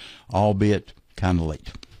addressing it, albeit kind of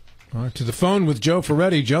late. All right, to the phone with Joe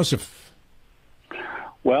Ferretti. Joseph.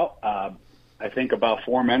 Well, I think about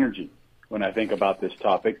Form Energy when I think about this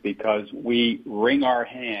topic, because we wring our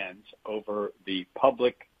hands over the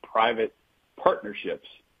public-private partnerships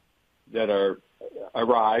that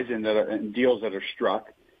arise and deals that are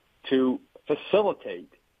struck to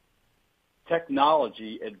facilitate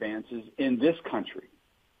technology advances in this country.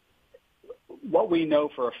 What we know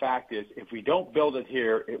for a fact is if we don't build it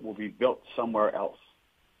here, it will be built somewhere else.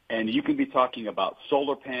 And you can be talking about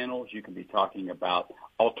solar panels. You can be talking about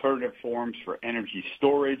alternative forms for energy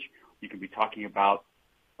storage. You can be talking about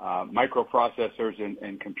microprocessors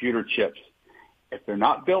and computer chips. If they're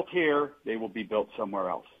not built here, they will be built somewhere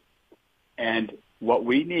else. And what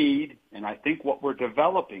we need, and I think what we're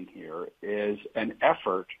developing here, is an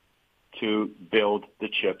effort to build the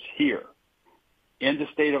chips here. In the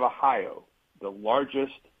state of Ohio, the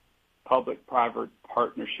largest public-private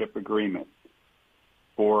partnership agreement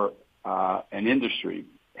for an industry,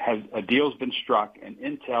 a deal's been struck, and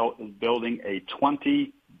Intel is building a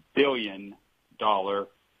 $20 billion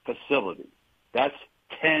facility. That's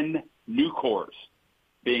 10 new cores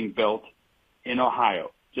being built in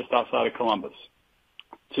Ohio, just outside of Columbus,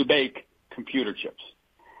 to make computer chips.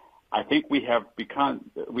 I think we have begun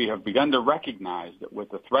to recognize that with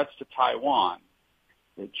the threats to Taiwan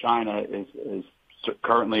that China is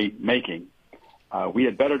currently making, we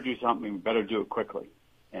had better do something. We better do it quickly.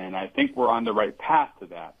 And I think we're on the right path to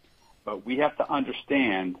that. But we have to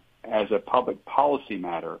understand, as a public policy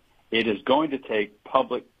matter, it is going to take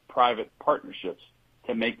public-private partnerships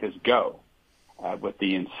to make this go, with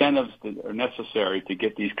the incentives that are necessary to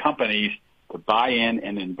get these companies to buy in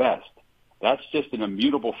and invest. That's just an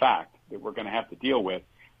immutable fact that we're going to have to deal with.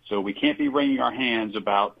 So we can't be wringing our hands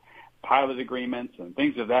about pilot agreements and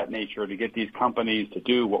things of that nature to get these companies to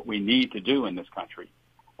do what we need to do in this country,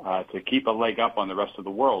 to keep a leg up on the rest of the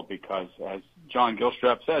world, because as John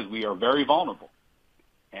Gilstrap says, we are very vulnerable,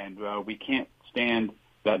 and we can't stand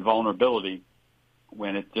that vulnerability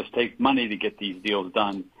when it just takes money to get these deals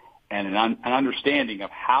done and an understanding of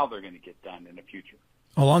how they're going to get done in the future.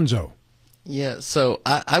 Alonzo. Yeah, so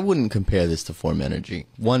I wouldn't compare this to Form Energy.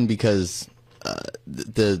 One, because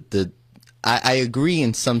I agree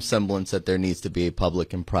in some semblance that there needs to be a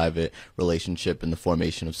public and private relationship in the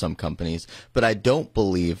formation of some companies, but I don't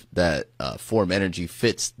believe that Form Energy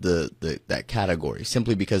fits that category,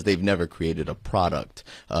 simply because they've never created a product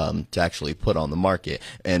to actually put on the market.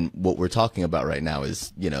 And what we're talking about right now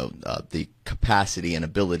is, the capacity and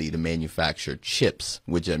ability to manufacture chips,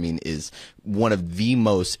 which I mean is one of the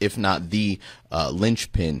most, if not the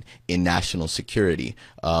linchpin in national security.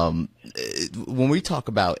 When we talk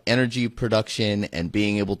about energy production and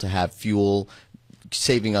being able to have fuel,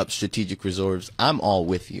 saving up strategic reserves, I'm all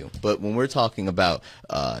with you. But when we're talking about,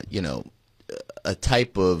 a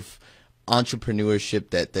type of entrepreneurship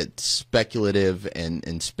that's speculative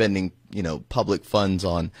and spending, public funds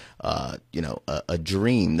on, a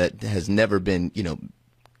dream that has never been,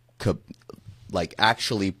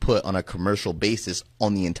 actually put on a commercial basis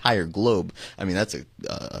on the entire globe. I mean, that's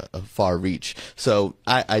a far reach. So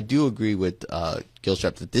I do agree with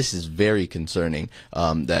Gilstrap that this is very concerning,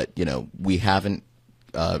 that, we haven't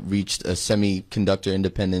reached a semiconductor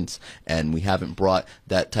independence, and we haven't brought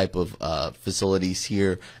that type of facilities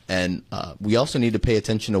here. And we also need to pay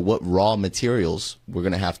attention to what raw materials we're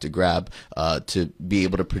going to have to grab to be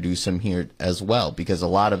able to produce them here as well, because a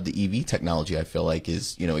lot of the EV technology, I feel like,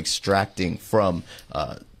 is extracting from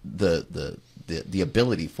the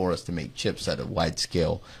ability for us to make chips at a wide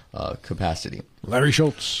scale capacity. Larry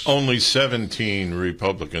Schultz. Only 17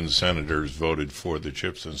 Republican senators voted for the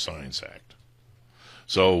Chips and Science Act.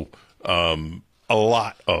 So a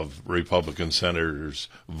lot of Republican senators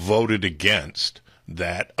voted against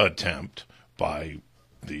that attempt by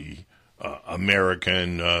the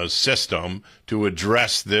American system to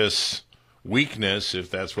address this weakness,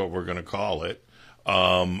 if that's what we're going to call it,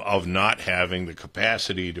 of not having the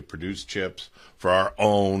capacity to produce chips for our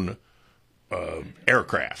own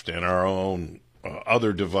aircraft and our own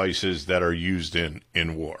other devices that are used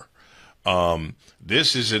in war.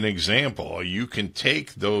 This is an example. You can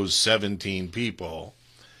take those 17 people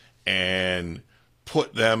and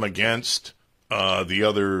put them against the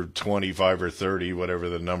other 25 or 30, whatever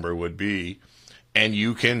the number would be, and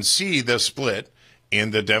you can see the split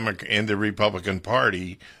in the Republican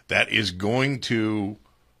Party that is going to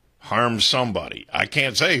harm somebody. I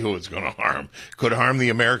can't say who it's going to harm. Could harm the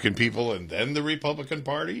American people and then the Republican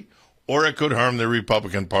Party, or it could harm the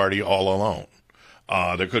Republican Party all alone.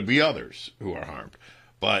 There could be others who are harmed.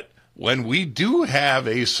 But when we do have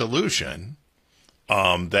a solution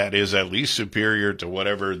that is at least superior to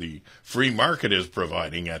whatever the free market is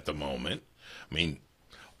providing at the moment, I mean,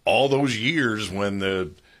 all those years when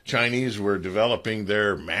the Chinese were developing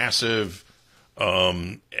their massive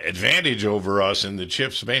advantage over us in the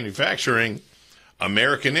chips manufacturing,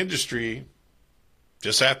 American industry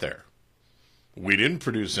just sat there. We didn't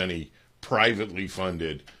produce any privately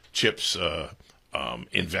funded chips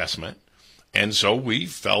investment, and so we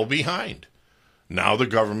fell behind. Now the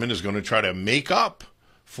government is going to try to make up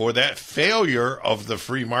for that failure of the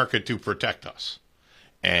free market to protect us.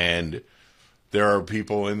 And there are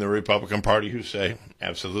people in the Republican Party who say,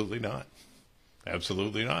 absolutely not.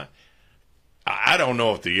 Absolutely not. I don't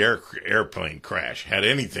know if the airplane crash had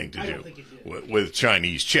anything to do with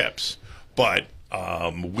Chinese chips, but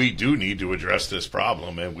we do need to address this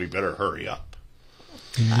problem, and we better hurry up.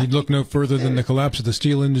 You'd look no further than the collapse of the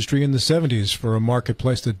steel industry in the 70s for a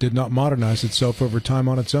marketplace that did not modernize itself over time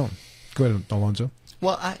on its own. Go ahead, Alonzo.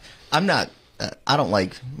 Well, I'm not. I don't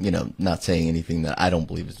like, not saying anything that I don't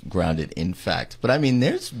believe is grounded in fact. But I mean,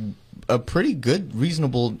 there's a pretty good,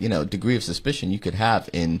 reasonable, degree of suspicion you could have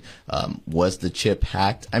in was the chip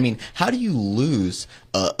hacked? I mean, how do you lose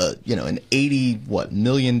an $80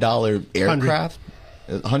 million aircraft?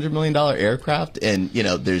 $100 million aircraft, and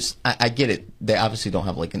there's I get it. They obviously don't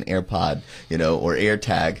have like an AirPod, or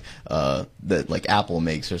AirTag that like Apple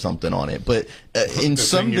makes or something on it. But in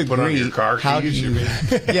some degree, how do you?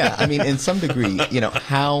 Yeah, I mean, in some degree,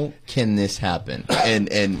 how can this happen?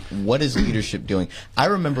 And what is leadership doing? I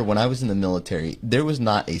remember when I was in the military, there was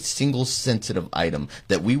not a single sensitive item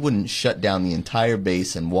that we wouldn't shut down the entire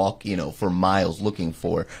base and walk, for miles looking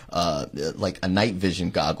for, like a night vision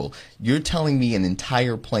goggle. You're telling me an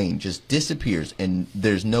entire plane just disappears and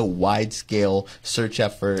there's no wide scale search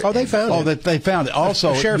effort? Oh, they found it. They found it.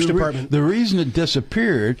 Also, Sheriff's Department. The reason it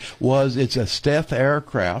disappeared was it's a stealth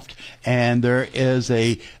aircraft, and there is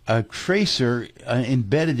a tracer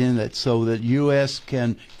embedded in it so that U.S.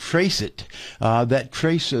 can trace it.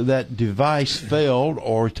 That device failed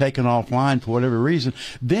or taken offline for whatever reason.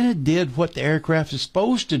 Then it did what the aircraft is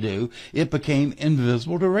supposed to do. It became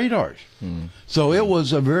invisible to radars. So it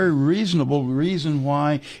was a very reasonable reason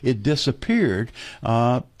why it disappeared.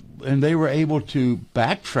 And they were able to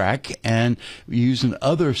backtrack and using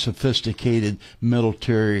other sophisticated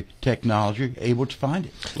military technology, able to find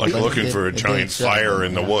it. Like looking for a giant fire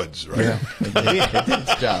in the woods, right? Yeah, it did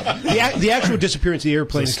its job. The actual disappearance of the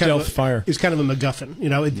airplane is kind of a MacGuffin.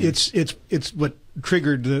 It's what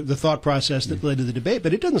triggered the thought process that led to the debate.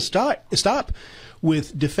 But it doesn't stop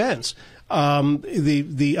with defense.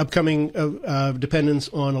 The upcoming dependence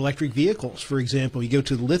on electric vehicles, for example. You go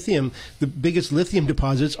to the lithium, the biggest lithium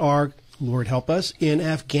deposits are, Lord help us, in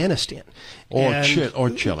Afghanistan. Or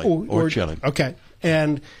Chile. Okay.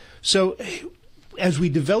 And so as we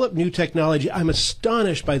develop new technology, I'm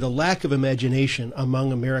astonished by the lack of imagination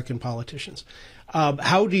among American politicians.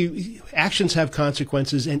 Actions have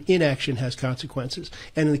consequences and inaction has consequences.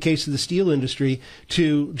 And in the case of the steel industry,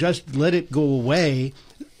 to just let it go away,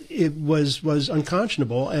 it was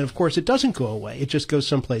unconscionable, and of course it doesn't go away. It just goes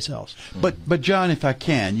someplace else. But John, if I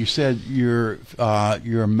can, you said you're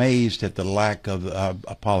amazed at the lack of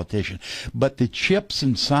a politician, but the Chips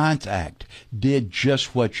and Science Act did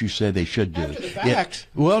just what you said they should do. After the fact.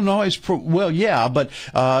 But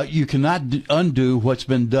you cannot undo what's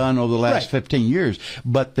been done over the last 15 years.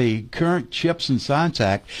 But the current Chips and Science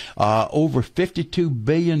Act, over $52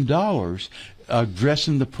 billion.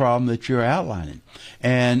 Addressing the problem that you're outlining,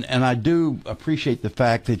 and I do appreciate the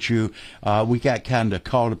fact that we got kind of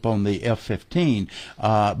caught up on the F-15,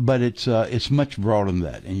 but it's much broader than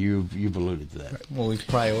that, and you've alluded to that. Well, we've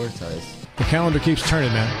prioritized. The calendar keeps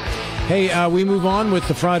turning, man. Hey, we move on with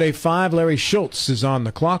the Friday Five. Larry Schultz is on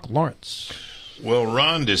the clock. Lawrence. Well,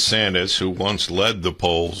 Ron DeSantis, who once led the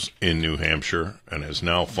polls in New Hampshire and has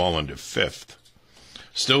now fallen to 5th,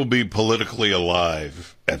 still be politically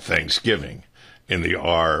alive at Thanksgiving in the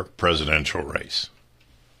R presidential race.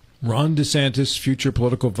 Ron DeSantis, future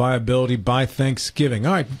political viability by Thanksgiving.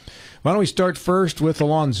 All right, why don't we start first with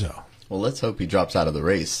Alonzo? Well, let's hope he drops out of the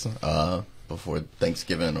race. before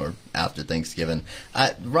Thanksgiving or after Thanksgiving.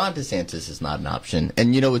 Ron DeSantis is not an option.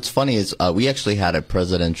 And, you know, what's funny is we actually had a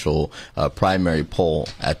presidential primary poll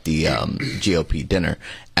at the GOP dinner,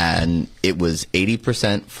 and it was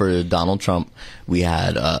 80% for Donald Trump. We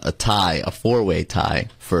had a tie, a four-way tie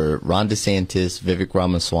for Ron DeSantis, Vivek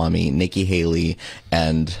Ramaswamy, Nikki Haley,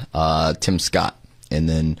 and Tim Scott. And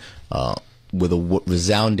then with a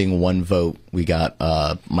resounding one vote, we got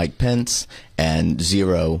Mike Pence, and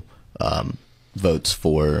 0 votes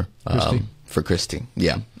for Christie.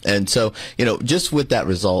 Yeah. And so, you know, just with that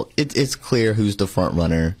result, it's clear who's the front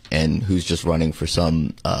runner and who's just running for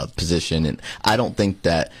some position. And I don't think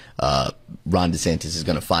that Ron DeSantis is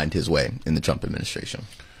going to find his way in the Trump administration.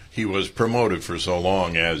 He was promoted for so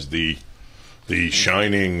long as the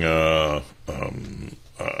shining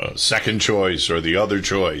second choice or the other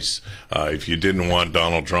choice if you didn't want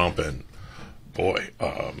Donald Trump. And boy,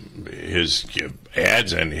 his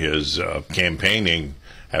ads and his campaigning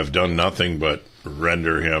have done nothing but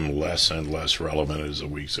render him less and less relevant as the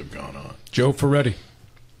weeks have gone on. Joe Ferretti.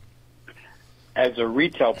 As a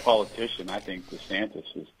retail politician, I think DeSantis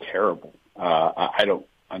is terrible. I don't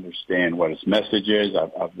understand what his message is.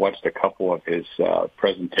 I've watched a couple of his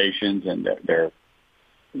presentations, and they're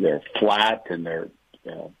flat and they're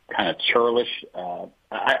kind of churlish.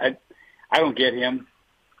 I don't get him.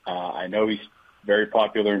 I know he's very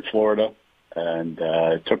popular in Florida, and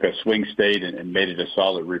took a swing state and made it a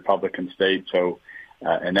solid Republican state. So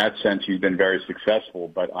in that sense, he's been very successful.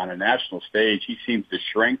 But on a national stage, he seems to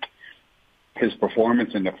shrink. His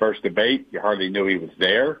performance in the first debate, you hardly knew he was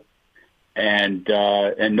there. And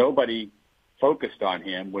nobody focused on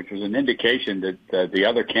him, which was an indication that the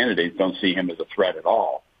other candidates don't see him as a threat at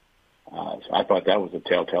all. So I thought that was a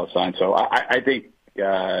telltale sign. So I think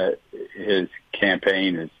his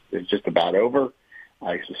campaign is just about over.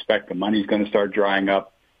 I suspect the money's going to start drying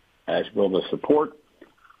up, as will the support.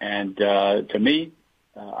 And to me,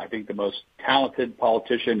 I think the most talented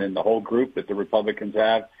politician in the whole group that the Republicans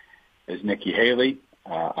have is Nikki Haley.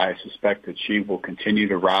 I suspect that she will continue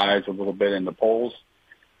to rise a little bit in the polls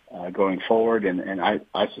going forward, and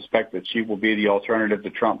I suspect that she will be the alternative to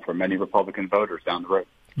Trump for many Republican voters down the road.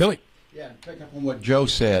 Billy. Yeah, to pick up on what Joe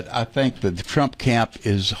said, I think that the Trump camp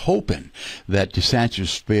is hoping that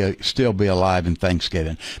DeSantis will still be alive in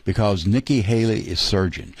Thanksgiving, because Nikki Haley is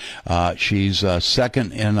surging. She's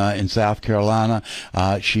second in South Carolina.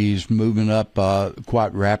 She's moving up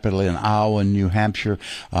quite rapidly in Iowa and New Hampshire.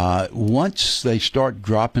 Once they start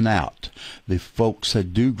dropping out, the folks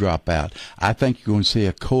that do drop out, I think you're going to see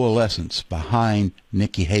a coalescence behind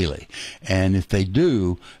Nikki Haley. And if they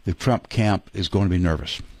do, the Trump camp is going to be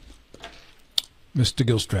nervous. Mr.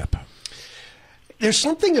 Gilstrap. There's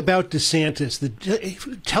something about DeSantis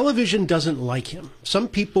that television doesn't like him. Some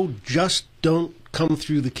people just don't come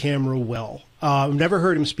through the camera well. I've never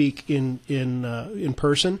heard him speak in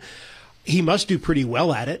person. He must do pretty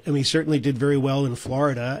well at it. I mean, he certainly did very well in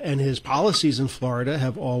Florida, and his policies in Florida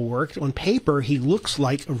have all worked. On paper, he looks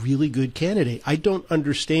like a really good candidate. I don't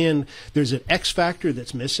understand. There's an X factor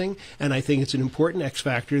that's missing, and I think it's an important X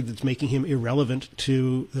factor that's making him irrelevant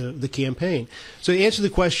to the campaign. So to answer the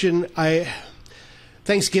question,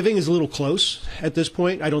 Thanksgiving is a little close at this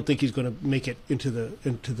point. I don't think he's going to make it into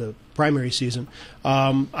the primary season.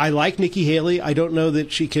 I like Nikki Haley. I don't know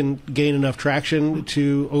that she can gain enough traction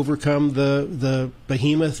to overcome the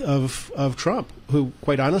behemoth of Trump, who,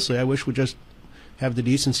 quite honestly, I wish would just have the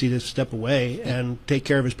decency to step away and take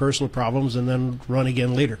care of his personal problems and then run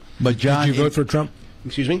again later. But John, did you vote for Trump?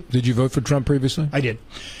 Excuse me? Did you vote for Trump previously? I did.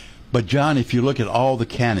 But, John, if you look at all the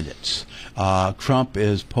candidates, Trump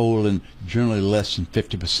is polling generally less than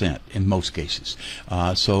 50% in most cases.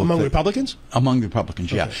 Among Republicans? Among the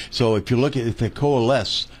Republicans, yeah. Okay. So if they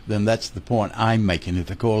coalesce, then that's the point I'm making. If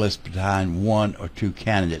they coalesce behind one or two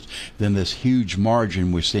candidates, then this huge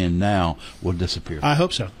margin we're seeing now will disappear. I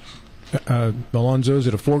hope so. Alonzo, is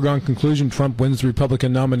it a foregone conclusion Trump wins the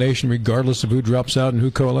Republican nomination regardless of who drops out and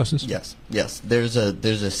who coalesces? Yes. There's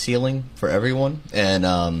a ceiling for everyone, and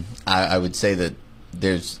I would say that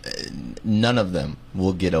there's none of them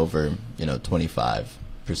will get over 25%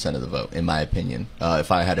 of the vote, in my opinion.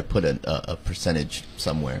 If I had to put a percentage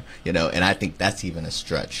somewhere, and I think that's even a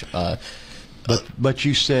stretch. But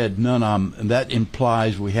you said none of them, and that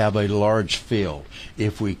implies we have a large field.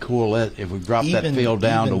 If we coalesce, if we drop that field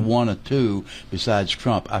down to one or two besides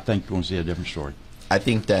Trump, I think you're going to see a different story. I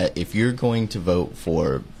think that if you're going to vote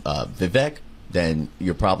for Vivek, then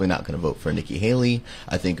you're probably not going to vote for Nikki Haley.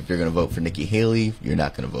 I think if you're going to vote for Nikki Haley, you're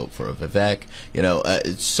not going to vote for Vivek.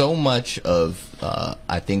 It's so much of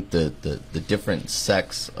I think the different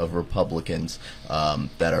sects of Republicans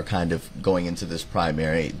that are kind of going into this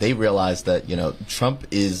primary, they realize that Trump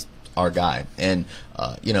is our guy. And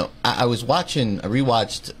I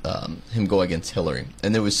rewatched him go against Hillary,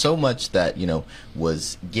 and there was so much that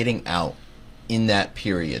was getting out in that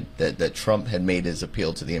period that Trump had made his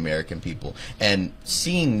appeal to the American people. And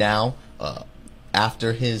seeing now,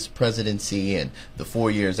 after his presidency and the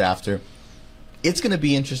 4 years after, it's going to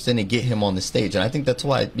be interesting to get him on the stage. And I think that's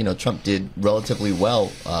why, Trump did relatively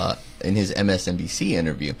well in his MSNBC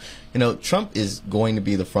interview. Trump is going to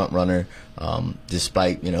be the front runner,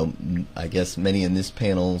 despite, I guess many in this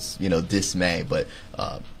panel's, dismay. But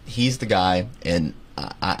he's the guy, and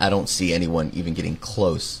I don't see anyone even getting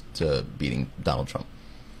close to beating Donald Trump.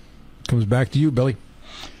 Comes back to you, Billy.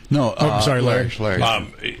 No, I'm sorry, Larry.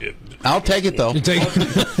 I'll take it, though.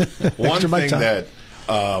 One thing that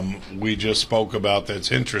we just spoke about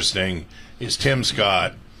that's interesting is Tim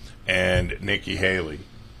Scott and Nikki Haley.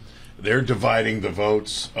 They're dividing the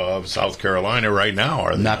votes of South Carolina right now,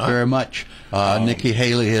 are they not? Not very much. Nikki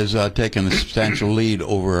Haley has taken a substantial lead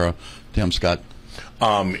over Tim Scott.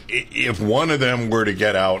 If one of them were to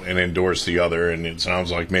get out and endorse the other, and it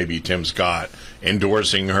sounds like maybe Tim Scott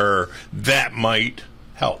endorsing her, that might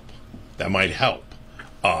help. That might help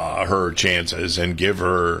her chances and give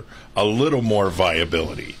her a little more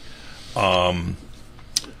viability.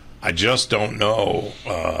 I just don't know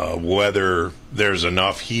whether there's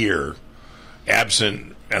enough here,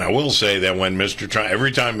 absent. And I will say that when Mr. Trump,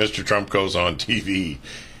 every time Mr. Trump goes on TV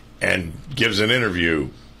and gives an interview,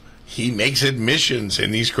 he makes admissions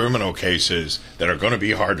in these criminal cases that are going to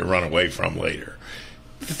be hard to run away from later.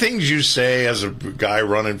 The things you say as a guy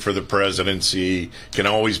running for the presidency can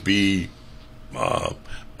always be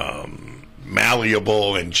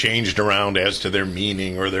malleable and changed around as to their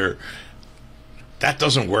meaning or their. That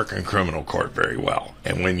doesn't work in criminal court very well.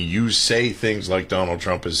 And when you say things like Donald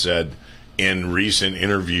Trump has said in recent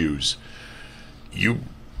interviews, you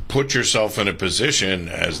put yourself in a position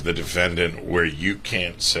as the defendant where you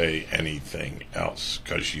can't say anything else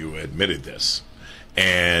because you admitted this.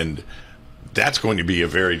 And that's going to be a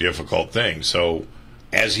very difficult thing. So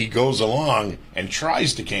as he goes along and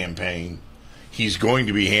tries to campaign, he's going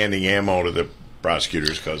to be handing ammo to the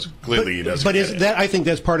prosecutors because clearly he doesn't. But I think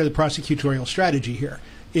that's part of the prosecutorial strategy here.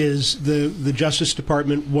 Is the Justice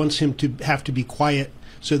Department wants him to have to be quiet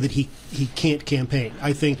so that he can't campaign.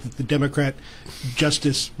 I think that the Democrat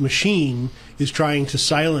justice machine is trying to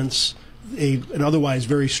silence an otherwise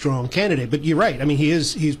very strong candidate. But you're right. I mean,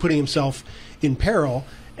 he's putting himself in peril,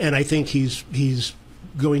 and I think he's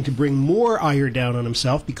going to bring more ire down on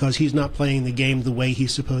himself because he's not playing the game the way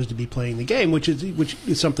he's supposed to be playing the game, which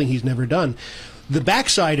is something he's never done. The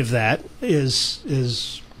backside of that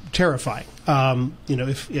is terrifying.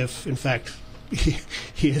 If in fact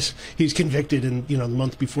he's convicted in the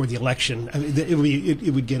month before the election, I mean,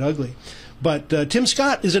 it would get ugly. But Tim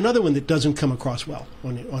Scott is another one that doesn't come across well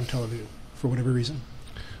on television for whatever reason.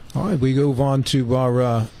 All right, we move on to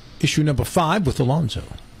our issue number 5 with Alonzo.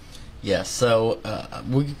 Yeah, so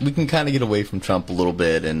we can kind of get away from Trump a little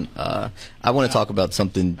bit, and I want to talk about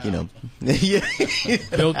something, Yeah.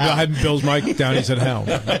 Bill, go ahead and Bill's mic down. He said, "How?"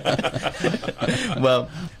 Well,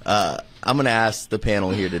 I'm going to ask the panel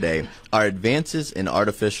here today: are advances in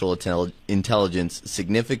artificial intelligence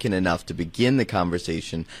significant enough to begin the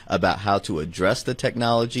conversation about how to address the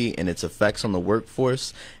technology and its effects on the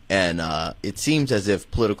workforce? And it seems as if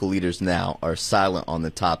political leaders now are silent on the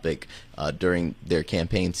topic during their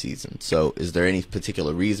campaign season. So is there any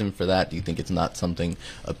particular reason for that? Do you think it's not something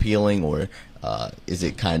appealing, or is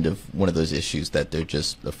it kind of one of those issues that they're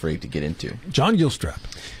just afraid to get into? John Gilstrap.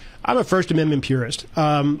 I'm a First Amendment purist.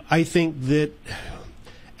 I think that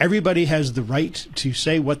everybody has the right to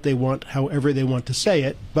say what they want, however they want to say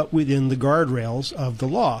it, but within the guardrails of the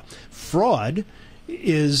law. Fraud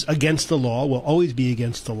is against the law, will always be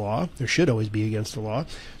against the law. There should always be against the law.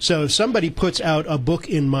 So if somebody puts out a book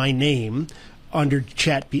in my name under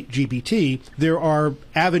ChatGPT, there are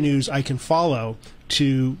avenues I can follow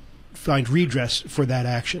to find redress for that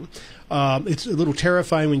action. It's a little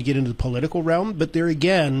terrifying when you get into the political realm, but there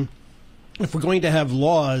again, if we're going to have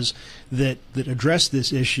laws that address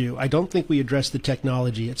this issue, I don't think we address the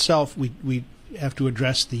technology itself. We have to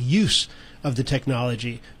address the use of the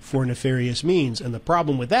technology for nefarious means. And the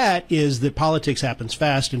problem with that is that politics happens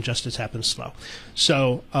fast and justice happens slow.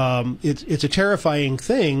 So it's a terrifying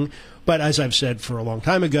thing, but as I've said for a long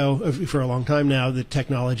time now, that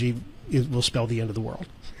technology will spell the end of the world.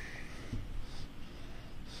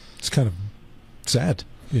 It's kind of sad.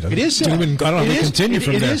 It is sad. I don't know if we continue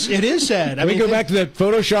from there. It is sad. Can we go back to that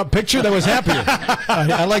Photoshop picture that was happier?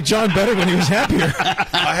 I like John better when he was happier.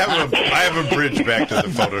 I have a bridge back to the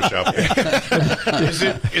Photoshop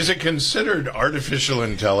picture. Is it considered artificial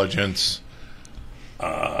intelligence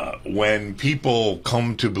when people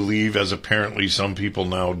come to believe, as apparently some people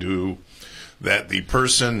now do, that the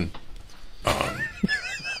person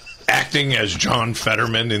acting as John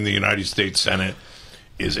Fetterman in the United States Senate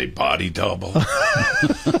is a body double?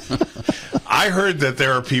 I heard that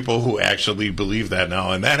there are people who actually believe that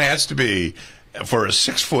now, and that has to be for a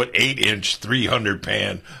 6'8"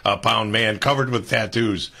 300-pound man covered with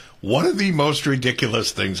tattoos. One of the most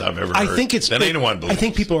ridiculous things I've ever heard. I think it's that anyone believes. I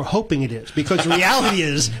think people are hoping it is, because the reality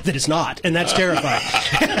is that it's not, and that's terrifying.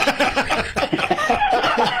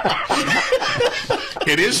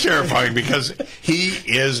 It is terrifying because he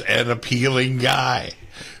is an appealing guy.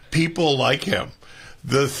 People like him.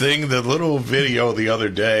 The little video the other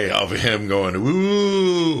day of him going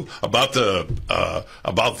ooh about the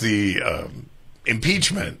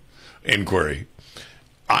impeachment inquiry.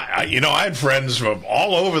 I had friends from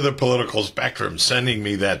all over the political spectrum sending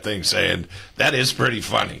me that thing saying that is pretty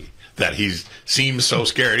funny that he seems so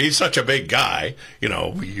scared. He's such a big guy,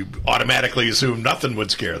 you automatically assume nothing would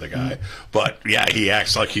scare the guy. But yeah, he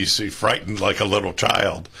acts like he's frightened like a little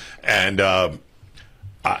child. And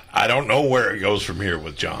I don't know where it goes from here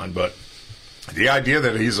with John, but the idea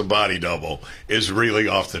that he's a body double is really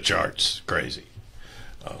off the charts crazy.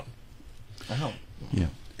 Yeah.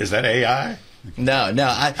 Is that AI? No.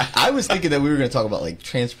 I was thinking that we were going to talk about like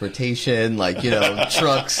transportation, like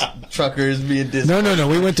truckers being No.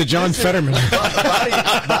 We went to John Fetterman.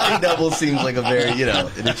 Body double seems like a very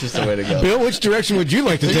an interesting way to go. Bill, which direction would you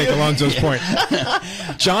like to take Alonzo's point?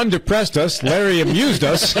 John depressed us. Larry amused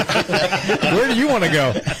us. Where do you want to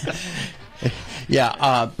go?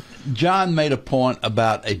 Yeah. John made a point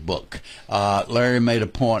about a book. Larry made a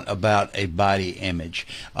point about a body image.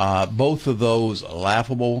 Both of those are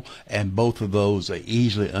laughable, and both of those are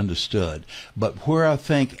easily understood. But where I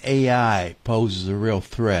think AI poses a real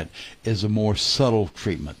threat is a more subtle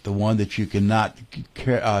treatment, the one that you cannot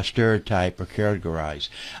stereotype or categorize.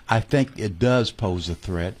 I think it does pose a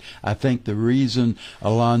threat. I think the reason,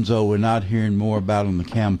 Alonzo, we're not hearing more about on the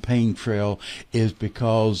campaign trail is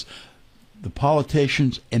because the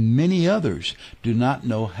politicians and many others do not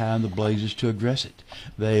know how in the blazes to address it.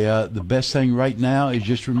 The best thing right now is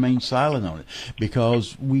just remain silent on it,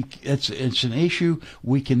 because it's an issue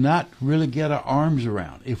we cannot really get our arms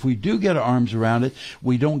around. If we do get our arms around it,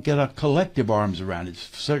 we don't get our collective arms around it.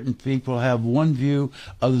 Certain people have one view,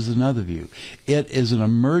 others another view. It is an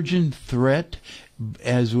emerging threat.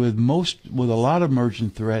 As with a lot of emerging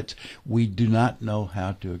threats, we do not know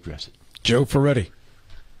how to address it. Joe Ferretti.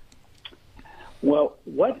 Well,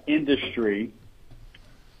 what industry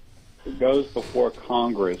goes before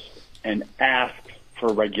Congress and asks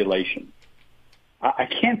for regulation? I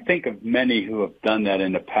can't think of many who have done that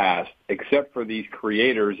in the past, except for these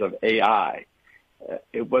creators of AI.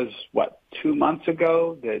 It was, 2 months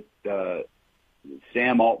ago that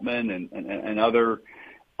Sam Altman and other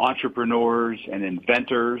entrepreneurs and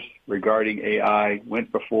inventors regarding AI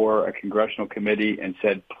went before a congressional committee and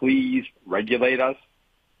said, please regulate us.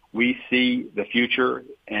 We see the future,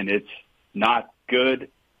 and it's not good,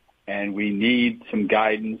 and we need some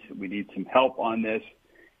guidance. We need some help on this,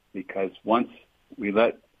 because once we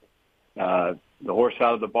let the horse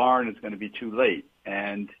out of the barn, it's going to be too late.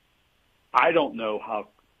 And I don't know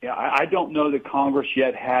I don't know that Congress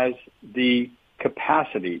yet has the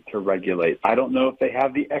capacity to regulate. I don't know if they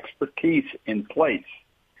have the expertise in place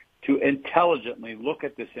to intelligently look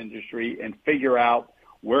at this industry and figure out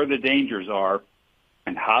where the dangers are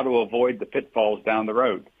and how to avoid the pitfalls down the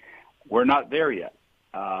road. We're not there yet.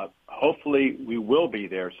 Hopefully we will be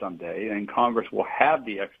there someday, and Congress will have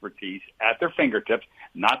the expertise at their fingertips,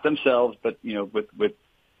 not themselves, but with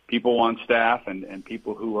people on staff and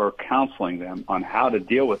people who are counseling them on how to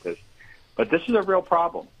deal with this. But this is a real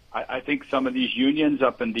problem. I think some of these unions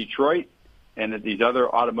up in Detroit and at these other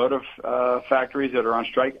automotive factories that are on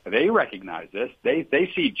strike, they recognize this.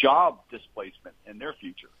 They see job displacement in their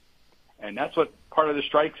future. And that's what part of the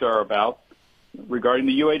strikes are about regarding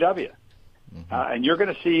the UAW. Mm-hmm. And you're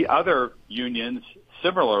going to see other unions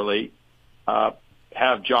similarly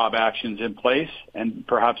have job actions in place and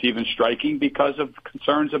perhaps even striking because of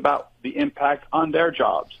concerns about the impact on their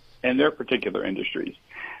jobs and their particular industries.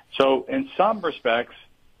 So in some respects,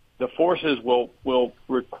 the forces will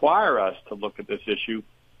require us to look at this issue,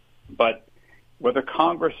 but whether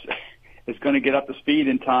Congress is going to get up to speed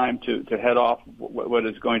in time to head off what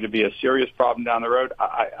is going to be a serious problem down the road,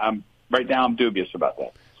 right now I'm dubious about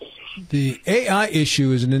that. The AI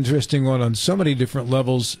issue is an interesting one on so many different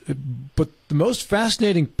levels, but the most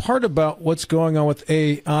fascinating part about what's going on with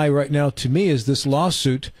AI right now to me is this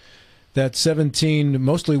lawsuit that 17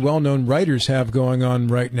 mostly well-known writers have going on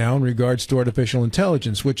right now in regards to artificial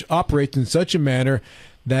intelligence, which operates in such a manner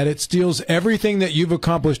that it steals everything that you've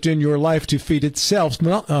accomplished in your life to feed itself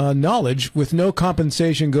knowledge with no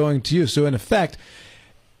compensation going to you. So in effect,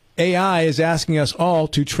 AI is asking us all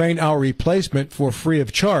to train our replacement for free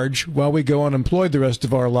of charge while we go unemployed the rest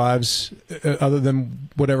of our lives, other than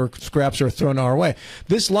whatever scraps are thrown our way.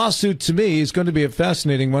 This lawsuit, to me, is going to be a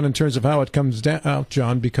fascinating one in terms of how it comes out,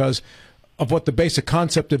 John, because of what the basic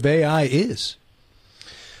concept of AI is.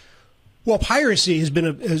 Well, piracy has been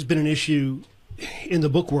an issue in the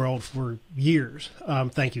book world for years.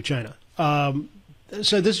 Thank you, China.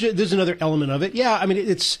 So there's another element of it. Yeah, I mean,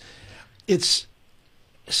 it's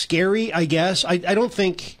scary, I guess. I don't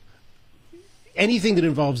think anything that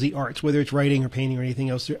involves the arts, whether it's writing or painting or anything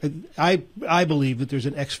else, I believe that there's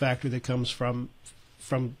an X factor that comes from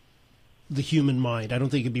the human mind. I don't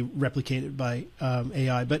think it can be replicated by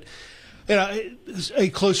AI, but a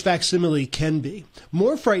close facsimile can be.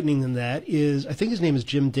 More frightening than that is, I think his name is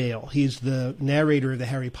Jim Dale. He's the narrator of the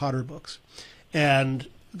Harry Potter books, and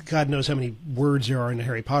God knows how many words there are in the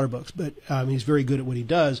Harry Potter books, but he's very good at what he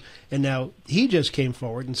does. And now he just came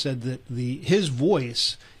forward and said that his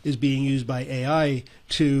voice is being used by AI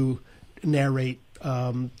to narrate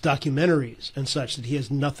documentaries and such that he has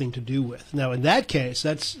nothing to do with. Now, in that case,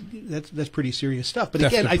 that's pretty serious stuff. But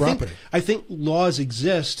again, I think laws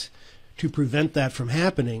exist to prevent that from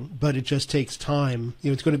happening, but it just takes time.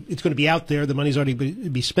 It's going to be out there. The money's already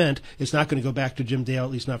be spent. It's not going to go back to Jim Dale,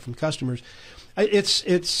 at least not from customers. It's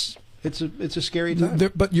a scary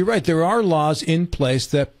time. But you're right. There are laws in place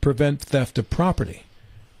that prevent theft of property.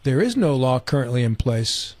 There is no law currently in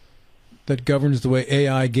place that governs the way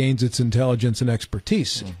AI gains its intelligence and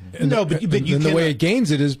expertise. Mm-hmm. And the way it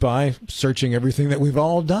gains it is by searching everything that we've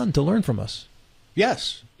all done to learn from us.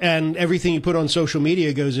 Yes, and everything you put on social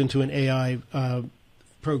media goes into an AI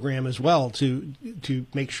program as well to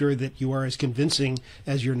make sure that you are as convincing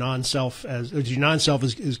as your non-self as your non-self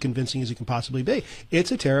is convincing as it can possibly be.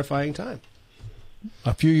 It's a terrifying time.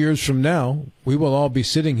 A few years from now, we will all be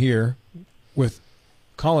sitting here with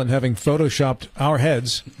Colin having photoshopped our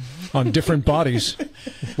heads on different bodies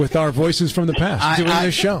with our voices from the past doing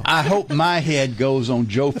this show. I hope my head goes on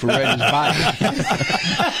Joe Ferretta's body.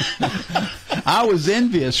 I was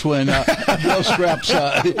envious when Bill Scrapp's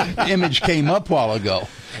image came up a while ago.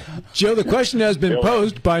 Joe, the question has been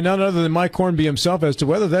posed by none other than Mike Hornby himself as to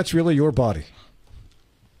whether that's really your body.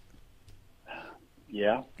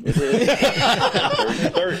 Yeah, it is.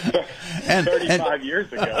 35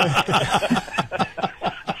 years ago.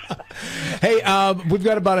 Hey, we've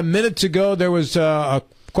got about a minute to go. There was a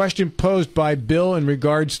question posed by Bill in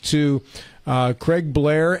regards to Craig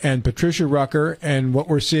Blair and Patricia Rucker and what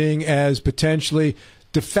we're seeing as potentially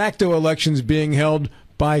de facto elections being held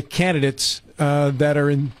by candidates that are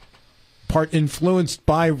in part influenced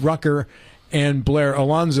by Rucker and Blair.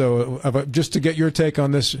 Alonzo, just to get your take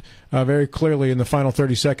on this very clearly in the final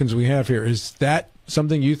 30 seconds we have here, is that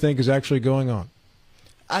something you think is actually going on?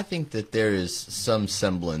 I think that there is some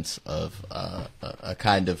semblance of a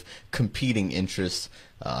kind of competing interest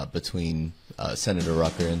between Senator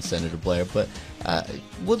Rucker and Senator Blair, but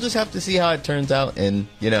we'll just have to see how it turns out. And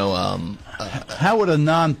how would a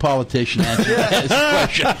non-politician answer this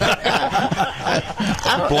question?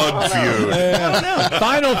 Blood feud. I don't know.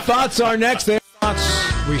 Final thoughts are next.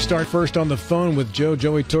 We start first on the phone with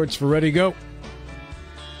Joey Torts for Ready Go.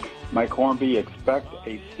 Mike Hornby, expect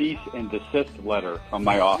a cease and desist letter from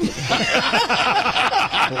my office.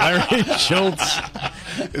 Larry Schultz.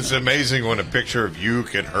 It's amazing when a picture of you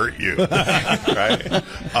can hurt you, right?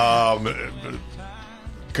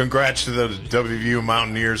 Congrats to the WVU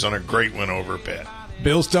Mountaineers on a great win over Pitt.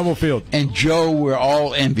 Bill Stumblefield. And Joe, we're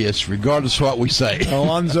all envious, regardless of what we say.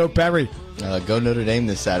 Alonzo Perry. Go Notre Dame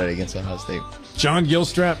this Saturday against Ohio State. John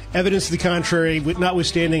Gilstrap. Evidence to the contrary,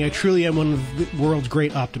 notwithstanding, I truly am one of the world's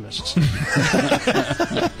great optimists.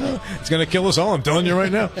 It's going to kill us all, I'm telling you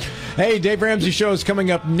right now. Hey, Dave Ramsey Show is coming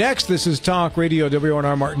up next. This is Talk Radio,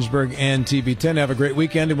 WONR Martinsburg and TV10. Have a great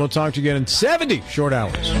weekend, and we'll talk to you again in 70 short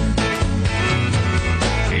hours.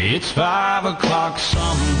 It's 5 o'clock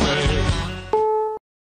somewhere.